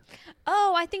in it.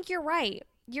 Oh, I think you're right.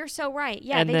 You're so right.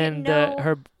 Yeah, and they then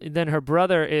didn't know. her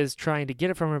brother is trying to get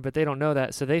it from her, but they don't know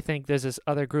that, so they think there's this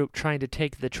other group trying to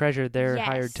take the treasure they're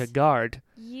hired to Yes. guard.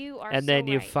 You are And so then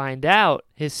you right. find out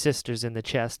his sister's in the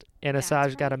chest, and That's Asajj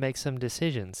right. got to make some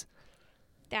decisions.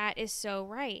 That is so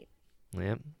right.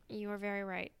 Yep. You are very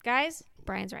right. Guys,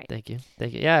 Brian's right. Thank you.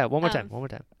 Thank you. Yeah, one more time.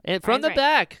 And from Brian's the right.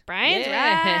 back. Brian's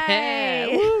Yeah.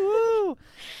 right. Woo woo.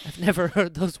 I've never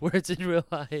heard those words in real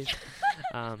life.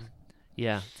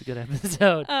 Yeah, it's a good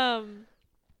episode.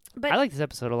 But I like this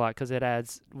episode a lot because it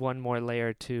adds one more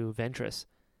layer to Ventress.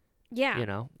 yeah. You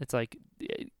know, it's like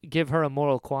give her a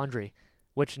moral quandary,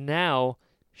 which now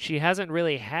she hasn't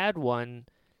really had one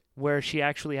where she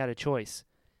actually had a choice.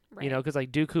 Right. You know, because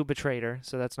like Dooku betrayed her,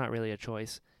 so that's not really a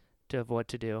choice of what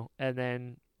to do. And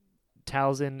then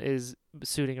Talzin is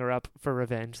suiting her up for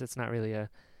revenge. That's not really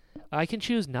I can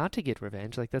choose not to get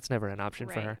revenge. Like, that's never an option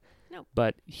for Right. her. No.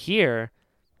 But here,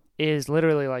 is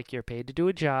literally like, you're paid to do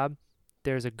a job.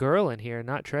 There's a girl in here,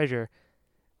 not treasure.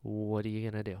 What are you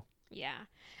going to do? Yeah.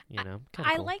 You know, kind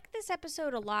of I cool. like this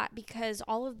episode a lot because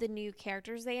all of the new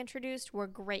characters they introduced were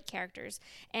great characters.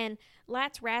 And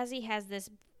Lats Razzie has this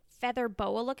feather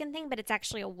boa looking thing, but it's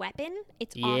actually a weapon.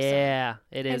 It's awesome. Yeah,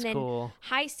 it And is then cool.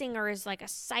 High Singer is like a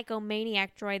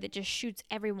psychomaniac droid that just shoots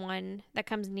everyone that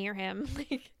comes near him.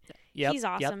 Yep, He's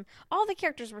yep. awesome. All the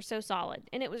characters were so solid,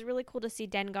 and it was really cool to see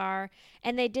Dengar.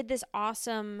 And they did this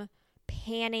awesome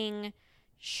panning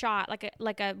shot,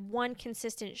 like a one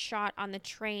consistent shot on the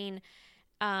train,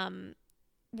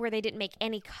 where they didn't make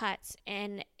any cuts,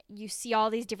 and you see all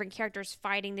these different characters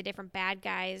fighting the different bad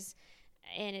guys.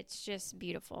 And it's just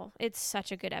beautiful. It's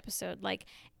such a good episode. Like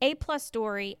A+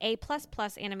 story, A++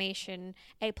 animation,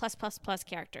 A++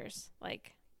 characters.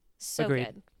 Like so Agreed.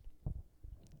 good.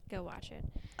 Go watch it.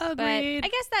 Agreed. But I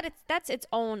guess that's its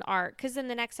own art, because then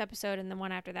the next episode and the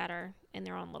one after that are in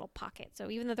their own little pocket. So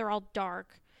even though they're all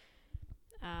dark,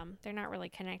 they're not really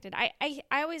connected. I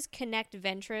always connect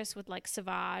Ventress with like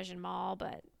Savage and Maul,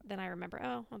 but then I remember,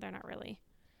 oh, well, they're not really.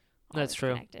 That's always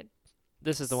true. Connected.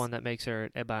 This is the one that makes her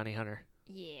a bounty hunter.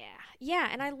 Yeah,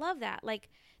 and I love that. Like,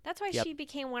 that's why Yep. she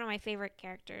became one of my favorite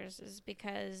characters, is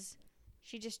because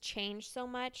she just changed so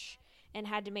much and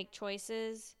had to make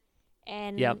choices.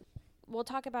 And Yep. we'll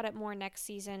talk about it more next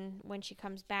season when she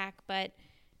comes back, but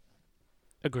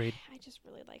Agreed. I just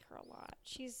really like her a lot.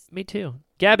 She's, Me too.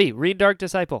 Gabby, read Dark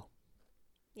Disciple.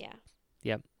 yeah.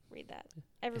 Yep. Read that.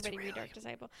 Everybody read really Dark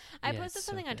Disciple. I Yeah, posted it's so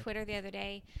something on good. Twitter the other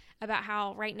day about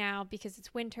how right now, because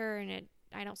it's winter and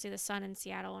I don't see the sun in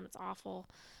Seattle and it's awful,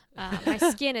 my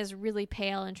skin is really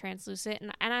pale and translucent,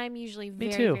 and I'm usually Me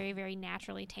very, too. very, very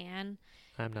naturally tan.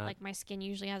 I'm not. Like, my skin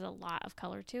usually has a lot of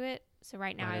color to it. So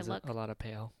right now Mine I is look a lot of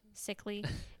pale. sickly.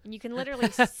 And you can literally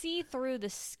see through the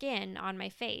skin on my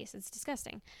face. It's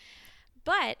disgusting.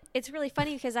 But it's really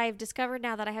funny because I've discovered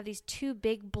now that I have these two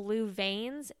big blue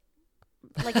veins,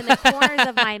 like in the corners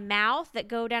of my mouth, that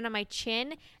go down to my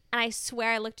chin. And I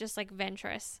swear I look just like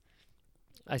Ventress.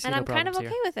 I see And no I'm kind of problems okay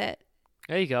here. with it.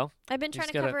 There you go. I've been You trying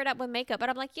just to gotta- cover it up with makeup, but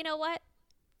I'm like, you know what?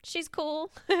 She's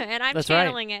cool. And I'm That's right.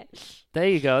 channeling it. There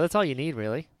you go. That's all you need,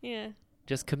 really. Yeah.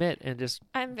 Just commit and just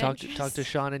I'm talk Ventress. to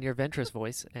Sean in your Ventress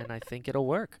voice, and I think it'll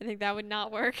work. I think that would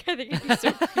not work. I think it'd be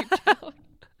so creeped out.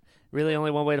 Really,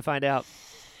 only one way to find out.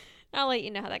 I'll let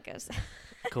you know how that goes.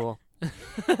 Cool.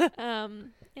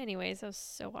 Anyways, that was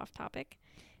so off topic.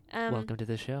 Welcome to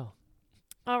the show.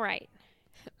 All right.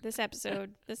 This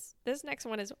episode, this next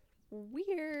one is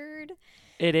weird.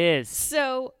 It is.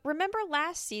 So, remember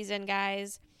last season,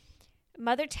 guys,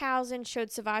 Mother Talzin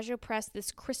showed Savage Opress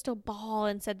this crystal ball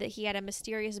and said that he had a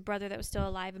mysterious brother that was still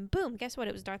alive, and boom, guess what?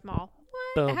 It was Darth Maul.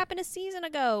 What? Boom. That happened a season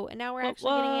ago, and now we're What-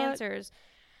 actually getting what? answers.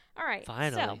 All right.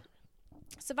 Finally.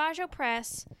 So, Savage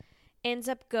Opress ends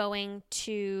up going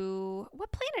to,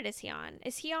 what planet is he on?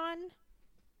 Is he on?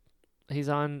 He's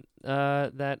on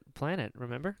that planet,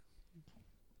 remember?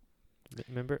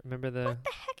 Remember the... What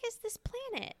the heck is this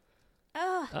planet?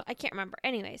 Oh, I can't remember.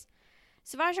 Anyways,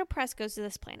 Savage Opress goes to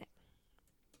this planet.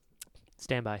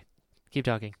 Stand by. Keep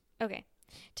talking. Okay.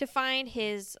 To find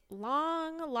his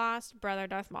long-lost brother,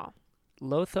 Darth Maul.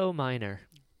 Lotho Minor.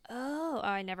 Oh,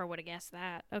 I never would have guessed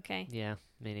that. Okay. Yeah,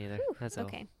 me neither. Whew, That's a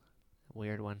okay.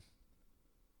 weird one.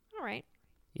 All right.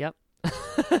 Yep.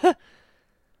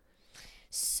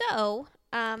 So,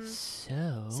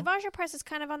 So... Savage Opress is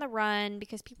kind of on the run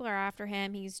because people are after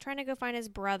him. He's trying to go find his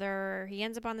brother. He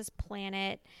ends up on this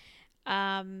planet.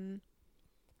 And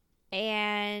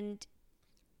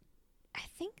I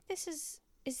think this is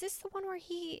this the one where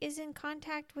he is in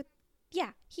contact with,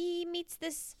 yeah, he meets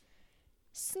this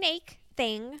snake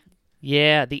thing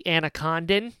Yeah, the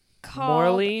Anacondan. called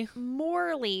Morley.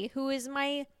 Morley, who is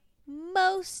my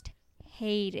most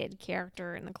hated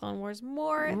character in the Clone Wars,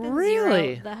 more than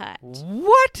Really? Zero the Hutt.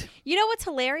 What? You know what's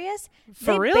hilarious?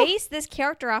 For they real? based this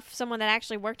character off of someone that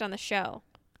actually worked on the show.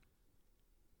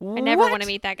 I never want to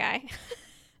meet that guy.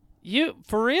 You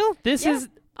for real? This Yeah. is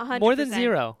 100%. more than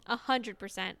zero.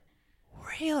 100%.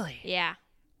 Really? Yeah.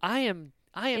 I am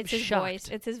It's his shocked. voice.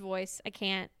 It's his voice. I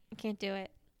can't do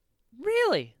it.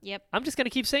 Really? Yep. I'm just gonna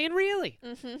keep saying really.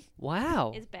 Mm-hmm.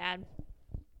 Wow. It's bad.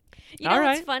 You All know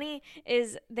what's right. funny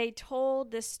is they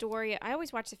told this story. I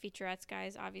always watch the featurettes,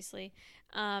 guys, obviously.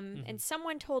 And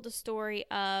someone told a story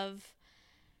of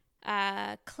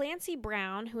Clancy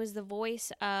Brown, who is the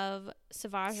voice of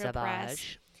Savage Opress.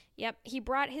 Savage. Yep. He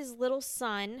brought his little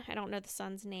son. I don't know the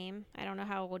son's name. I don't know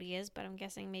how old he is, but I'm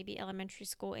guessing maybe elementary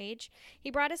school age. He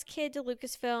brought his kid to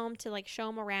Lucasfilm to like show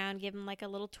him around, give him like a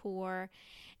little tour.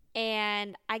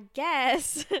 And I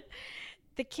guess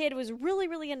the kid was really,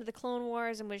 really into the Clone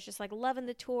Wars and was just like loving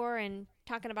the tour and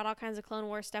talking about all kinds of Clone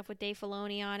Wars stuff with Dave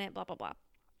Filoni on it, blah, blah, blah.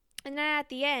 And then at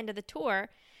the end of the tour,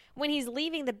 when he's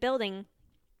leaving the building,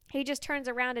 he just turns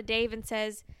around to Dave and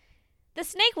says, "The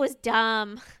snake was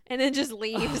dumb," and then just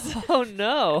leaves. Oh,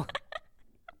 no.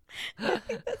 I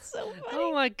think that's so funny.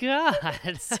 Oh, my God.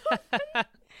 So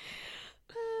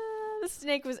the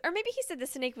snake was, or maybe he said the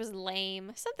snake was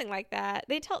lame, something like that.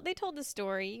 They told the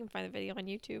story. You can find the video on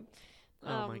YouTube.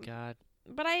 Oh, my God.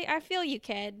 But I feel you,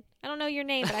 kid. I don't know your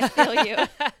name, but I feel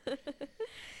you.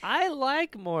 I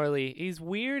like Morley. He's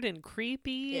weird and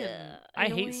creepy. And I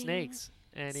hate annoying. snakes.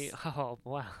 And he, oh,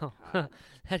 wow.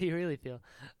 How do you really feel?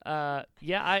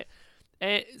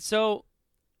 So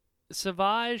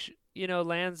Savage,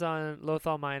 lands on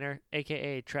Lothal Minor,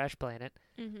 a.k.a. Trash Planet.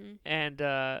 Mm-hmm.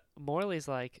 And Morley's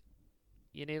like,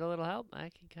 you need a little help? I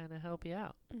can kind of help you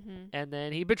out. Mm-hmm. And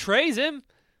then he betrays him.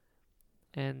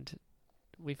 And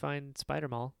we find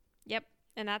Spider-Maul. Yep.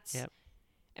 And that's, Yep.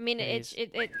 I mean, And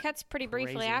it cuts pretty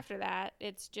briefly crazy. after that.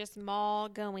 It's just Maul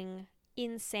going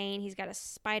insane. He's got a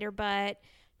spider butt,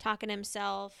 talking to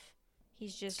himself.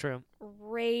 He's It's just true.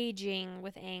 raging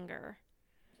with anger.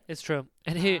 It's true.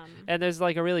 And and there's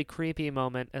like a really creepy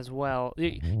moment as well.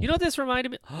 You know what this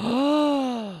reminded me?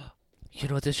 You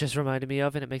know what this just reminded me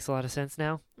of, and it makes a lot of sense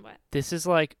now? What? This is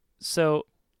like, so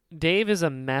Dave is a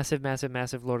massive, massive,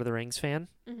 massive Lord of the Rings fan,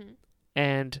 Mm-hmm.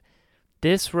 and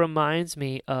this reminds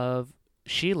me of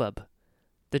Shelob,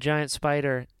 the giant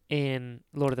spider in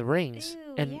Lord of the Rings.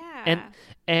 Ooh, and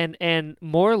yeah. and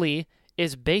Morley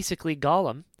is basically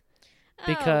Gollum.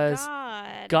 because oh,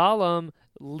 God. Gollum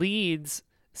leads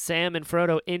Sam and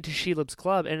Frodo into Shelob's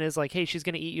club and is like, hey, she's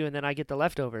going to eat you and then I get the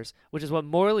leftovers, which is what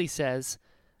Morley says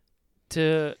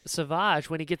to Savage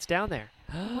when he gets down there.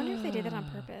 I wonder if they did that on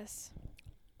purpose.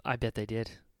 I bet they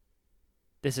did.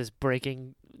 This is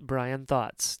breaking Brian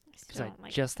thoughts because still I don't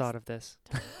like just this. thought of this.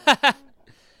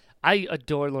 I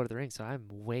adore Lord of the Rings, so I'm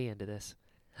way into this.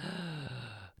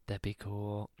 That'd be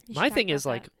cool. You My should thing talk is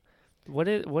about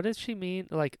like, what does she mean?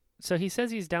 Like, so he says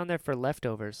he's down there for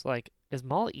leftovers. Like, is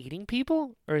Maul eating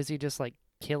people, or is he just like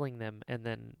killing them and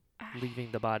then that.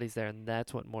 leaving the bodies there, and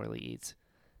that's what Morley eats?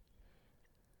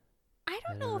 I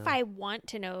don't know if I want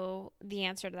to know the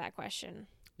answer to that question.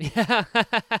 Yeah,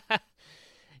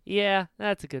 yeah,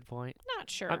 that's a good point. Not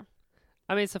sure.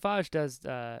 I mean, Savage does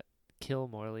kill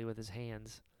Morley with his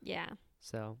hands, Yeah.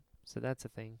 so that's a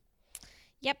thing.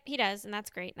 Yep, he does, and that's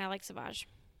great. And I like Savage.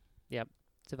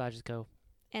 Savage's go.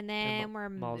 And then we're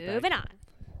Maul's moving on.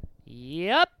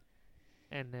 Yep.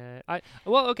 And I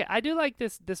do like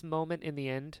this moment in the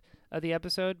end of the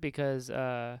episode because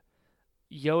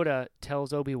Yoda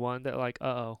tells Obi-Wan that like,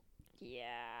 Yeah.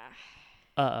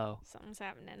 Something's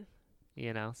happening.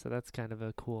 So that's kind of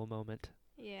a cool moment.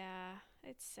 Yeah.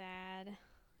 It's sad.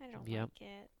 I don't Yep. like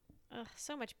it. Ugh,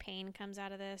 so much pain comes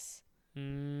out of this.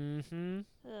 Mm-hmm.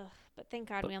 Ugh. But thank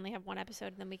God But- we only have one episode,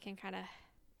 and then we can kind of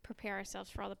prepare ourselves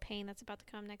for all the pain that's about to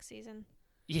come next season.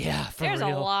 Yeah, for There's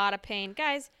real. a lot of pain.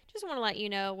 Guys, just want to let you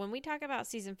know, when we talk about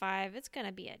season 5, it's going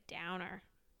to be a downer.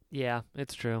 Yeah,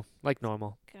 it's true. Like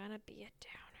normal. Gonna be a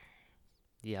downer.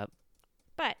 Yep.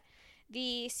 But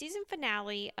the season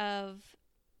finale of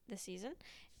the season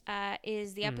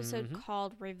is the episode Mhm.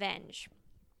 called Revenge.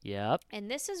 Yep. And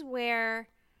this is where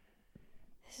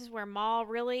Maul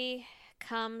really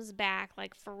comes back,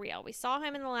 like, for real. We saw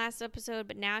him in the last episode,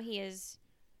 but now he is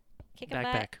kicking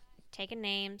butt, Back. taking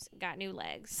names, got new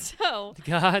legs. So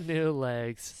Got new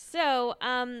legs.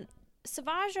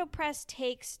 Savage Opress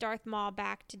takes Darth Maul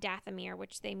back to Dathomir,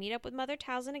 which they meet up with Mother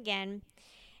Talzin again,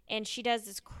 and she does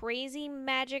this crazy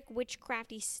magic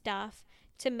witchcrafty stuff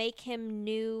to make him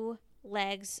new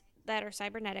legs that are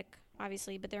cybernetic,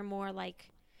 obviously, but they're more like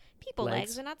people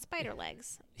legs and not spider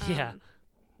legs. Yeah.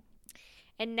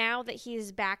 And now that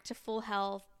he's back to full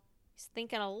health, he's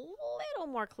thinking a little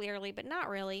more clearly, but not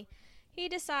really. He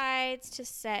decides to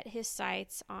set his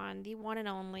sights on the one and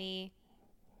only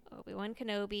Obi-Wan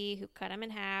Kenobi, who cut him in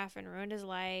half and ruined his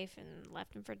life and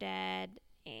left him for dead.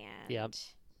 And Yep.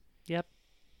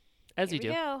 As here you do.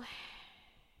 we go.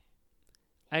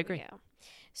 I Here we agree. go.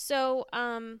 So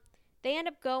they end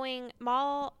up going,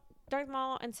 Darth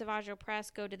Maul and Savage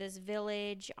Opress go to this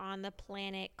village on the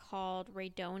planet called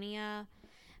Raydonia.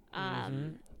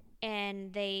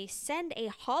 And they send a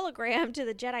hologram to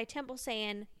the Jedi Temple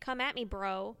saying, "Come at me,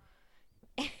 bro."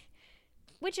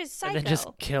 Which is psycho. And then just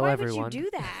kill Why everyone. would you do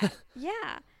that?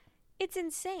 Yeah. It's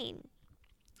insane.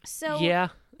 So Yeah.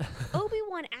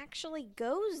 Obi-Wan actually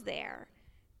goes there.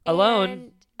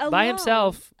 Alone. and By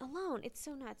himself. Alone. It's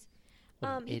so nuts.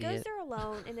 What an He goes idiot. there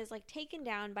alone and is like taken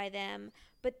down by them.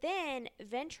 But then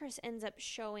Ventress ends up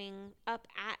showing up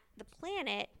at the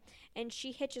planet, and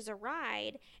she hitches a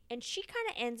ride, and she kind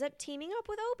of ends up teaming up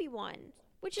with Obi-Wan,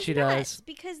 which is She nuts does.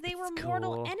 because they were It's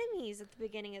mortal cool. enemies at the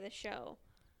beginning of the show.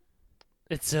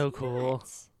 It's so It's cool.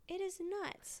 nuts. It is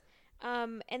nuts.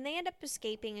 And they end up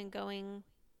escaping and going.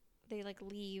 They like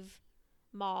leave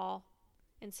Maul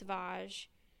and Savage.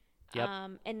 Yep.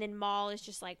 And then Maul is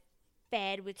just like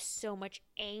fed with so much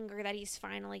anger that he's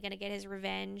finally gonna get his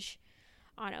revenge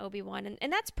on Obi-Wan,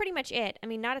 and that's pretty much it. I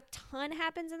mean, not a ton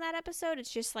happens in that episode.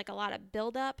 It's just like a lot of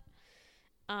build up.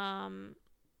 Oh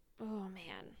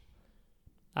man,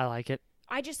 I like it.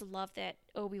 I just love that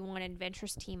Obi-Wan and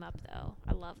Ventress team up though.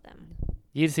 I love them.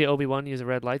 You see Obi-Wan use a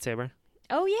red lightsaber.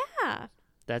 Oh yeah,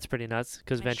 That's pretty nuts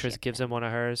because I Ventress ship gives them. him one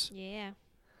of hers. yeah.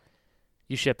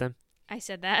 You ship them. I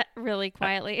said that really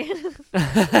quietly.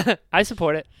 I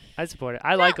support it.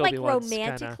 I like Not like Obi-Wan's kinda.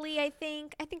 romantically. I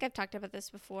think I've talked about this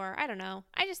before. I don't know.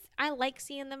 I like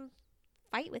seeing them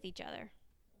fight with each other,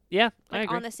 Yeah, I like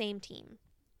agree. on the same team.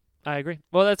 I agree.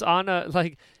 Well, that's on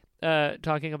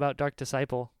talking about Dark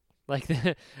Disciple. Like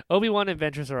Obi-Wan and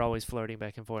Ventress are always flirting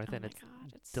back and forth, Oh and my it's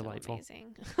god, it's delightful.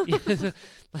 so amazing.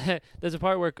 there's a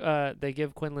part where they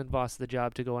give Quinlan Voss the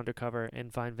job to go undercover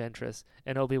and find Ventress,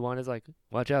 and Obi-Wan is like,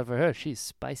 "Watch out for her. She's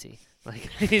spicy." Like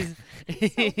he's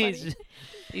funny.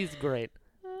 he's great.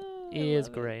 Oh, He I is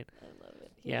love it. great. I love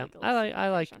it. He Yeah, has, I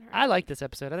a like crush on her. I like this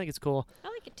episode. I think it's cool. I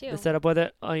like it too. The setup with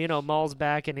it. Maul's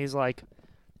back and he's like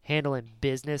handling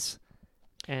business,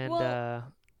 and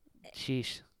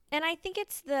sheesh. And I think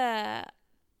it's the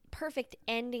perfect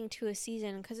ending to a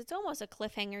season because it's almost a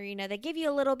cliffhanger. You know, they give you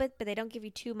a little bit, but they don't give you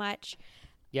too much.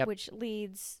 Yep. Which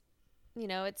leads,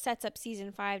 it sets up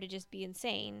season 5 to just be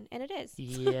insane, and it is.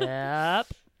 Yep.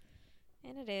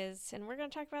 And it is, and we're gonna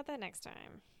talk about that next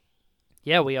time.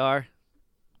 Yeah, we are.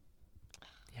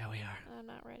 Yeah, we are. I'm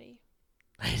not ready.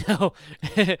 I know.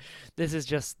 This is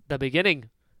just the beginning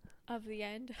Of the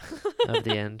end. of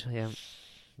the end. Yeah.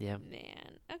 Yeah.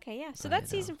 Man. Okay, yeah. So I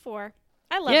that's know. season 4.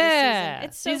 I love Yeah. this season.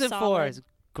 It's so season solid. 4 is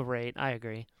great. I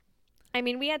agree. I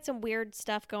mean, we had some weird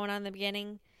stuff going on in the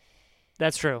beginning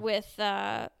That's true. with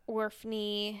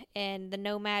Orphney and the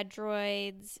Nomad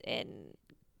droids and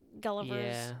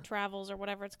Gulliver's Yeah. Travels or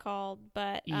whatever it's called.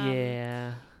 But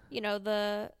Yeah.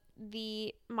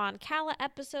 the Mon Cala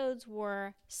episodes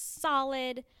were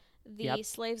solid. The Yep.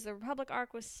 Slaves of the Republic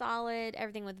arc was solid.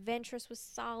 Everything with Ventress was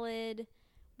solid.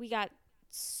 We got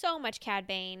so much Cad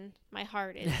Bane. My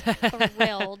heart is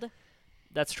thrilled.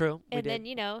 That's true. We And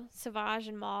did. then, Savage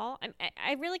and Maul.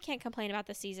 I really can't complain about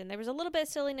the season. There was a little bit of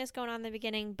silliness going on in the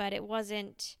beginning, but it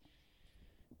wasn't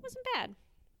bad.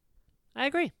 I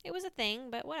agree. It was a thing,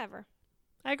 but whatever.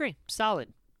 I agree.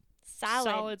 Solid.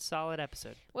 Solid. Solid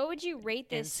episode. What would you rate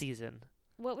And this? season.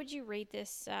 What would you rate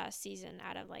this season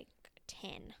out of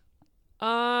 10?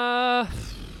 I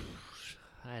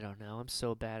don't know. I'm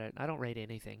so bad at I don't rate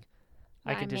anything.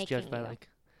 I Well, can I'm just judge making by you.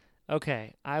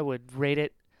 okay, I would rate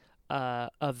it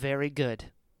a very good.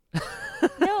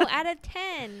 No, out of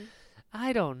 10.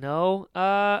 I don't know. Okay,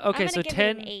 I'm gonna so give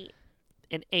 10 it an 8.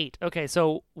 and 8. Okay,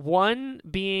 so 1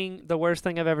 being the worst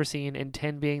thing I've ever seen and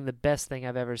 10 being the best thing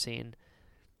I've ever seen.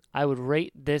 I would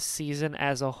rate this season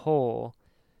as a whole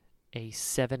a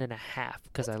 7.5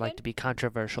 because I That's like good. to be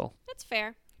controversial. That's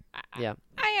fair. Yeah.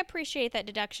 I appreciate that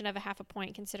deduction of a half a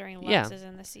point considering Yeah. Lux is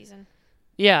in this season.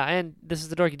 Yeah, and this is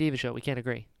the Dorky Diva show. We can't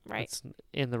agree. Right. That's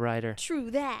in the writer.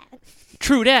 True that.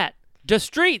 True dat. The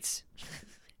streets.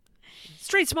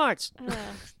 Street smarts.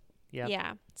 Yep.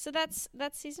 Yeah. So that's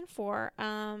season 4.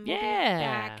 We'll be Yeah.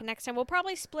 back next time. We'll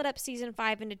probably split up season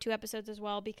 5 into 2 episodes as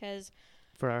well because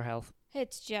For our health.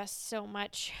 it's just so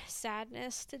much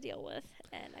sadness to deal with,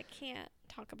 and I can't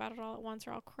talk about it all at once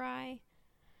or I'll cry.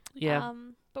 Yeah.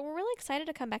 But we're really excited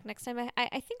to come back next time.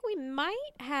 I think we might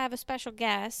have a special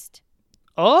guest.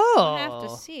 Oh. We'll have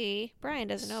to see. Brian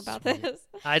doesn't know about Sweet. this.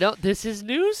 I don't. This is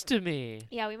news to me.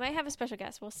 Yeah, we might have a special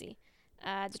guest. We'll see.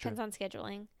 It's Depends on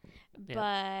scheduling.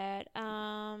 Yeah.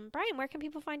 But Brian, where can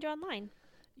people find you online?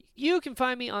 You can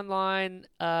find me online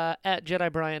at Jedi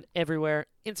Brian everywhere.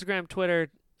 Instagram, Twitter,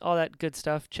 all that good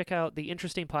stuff. Check out the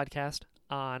Interesting Podcast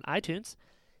on iTunes.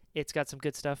 It's got some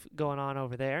good stuff going on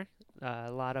over there.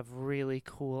 A lot of really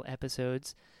cool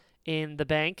episodes in the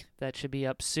bank that should be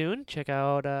up soon. Check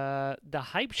out The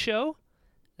Hype Show.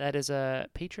 That is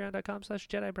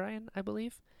patreon.com/Jedi Brian, I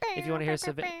believe. If you want to hear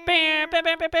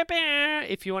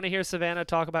if you want to hear Savannah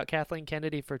talk about Kathleen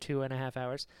Kennedy for 2.5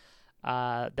 hours,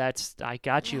 I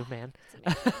got you, man.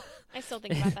 It's amazing. I still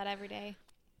think about that every day.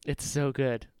 It's so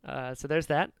good. So there's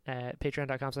that at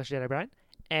patreon.com/Jedi Brian.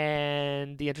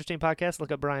 And the Interesting Podcast,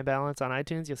 look up Brian Balance on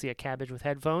iTunes. You'll see a cabbage with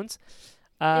headphones.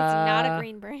 It's not a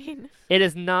green brain. It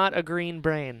is not a green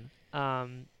brain.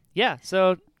 Yeah,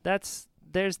 so I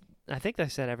think I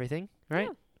said everything, right?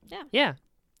 Yeah.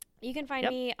 You can find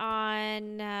me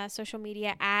on social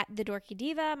media at The Dorky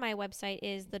Diva. My website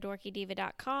is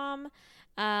thedorkydiva.com.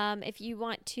 If you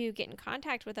want to get in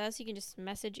contact with us, you can just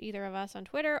message either of us on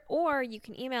Twitter, or you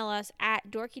can email us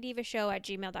at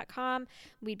dorkydivashow@gmail.com.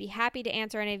 We'd be happy to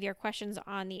answer any of your questions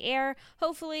on the air.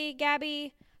 Hopefully,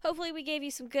 Gabby, we gave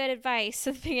you some good advice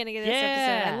at the beginning of this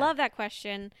episode. I love that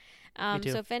question. Me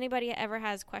too. So if anybody ever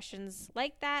has questions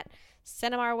like that,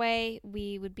 send them our way.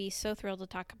 We would be so thrilled to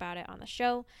talk about it on the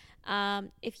show.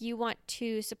 If you want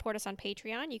to support us on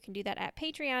Patreon, you can do that at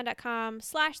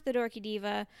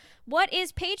patreon.com/thedorkydiva. What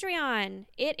is Patreon?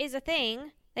 It is a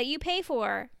thing that you pay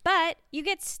for, but you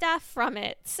get stuff from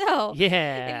it. So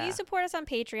if you support us on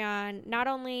Patreon, not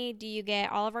only do you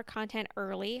get all of our content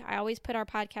early, I always put our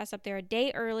podcasts up there a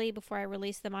day early before I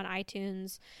release them on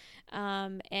iTunes.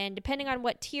 And depending on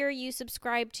what tier you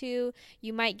subscribe to,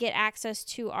 you might get access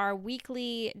to our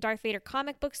weekly Darth Vader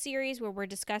comic book series where we're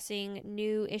discussing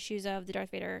new issues of the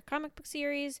Darth Vader comic book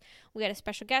series. We had a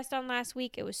special guest on last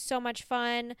week. It was so much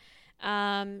fun.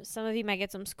 Some of you might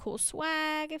get some cool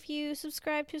swag if you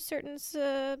subscribe to a certain,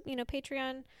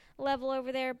 Patreon level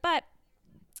over there. But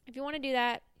if you want to do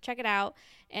that, check it out.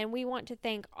 And we want to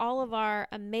thank all of our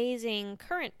amazing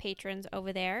current patrons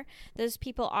over there. Those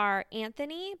people are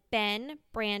Anthony, Ben,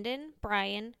 Brandon,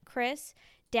 Brian, Chris,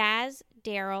 Daz,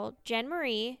 Daryl, Jen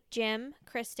Marie, Jim,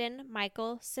 Kristen,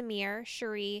 Michael, Samir,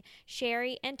 Cherie,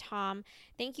 Sherry, and Tom.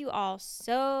 Thank you all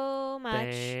so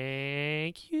much.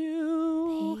 Thank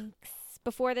you. Thanks.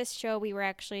 Before this show, we were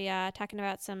actually talking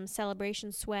about some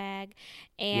Celebration swag.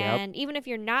 And even if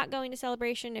you're not going to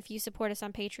Celebration, if you support us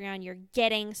on Patreon, you're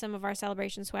getting some of our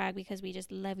Celebration swag because we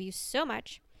just love you so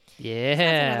much. Yeah. So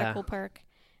that's another cool perk.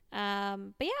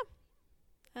 But yeah,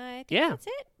 I think that's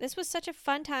it. This was such a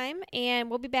fun time. And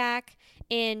we'll be back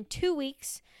in 2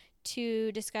 weeks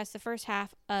to discuss the first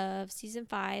half of Season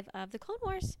 5 of The Clone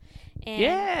Wars.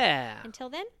 And until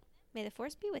then, may the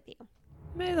Force be with you.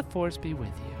 May the Force be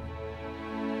with you.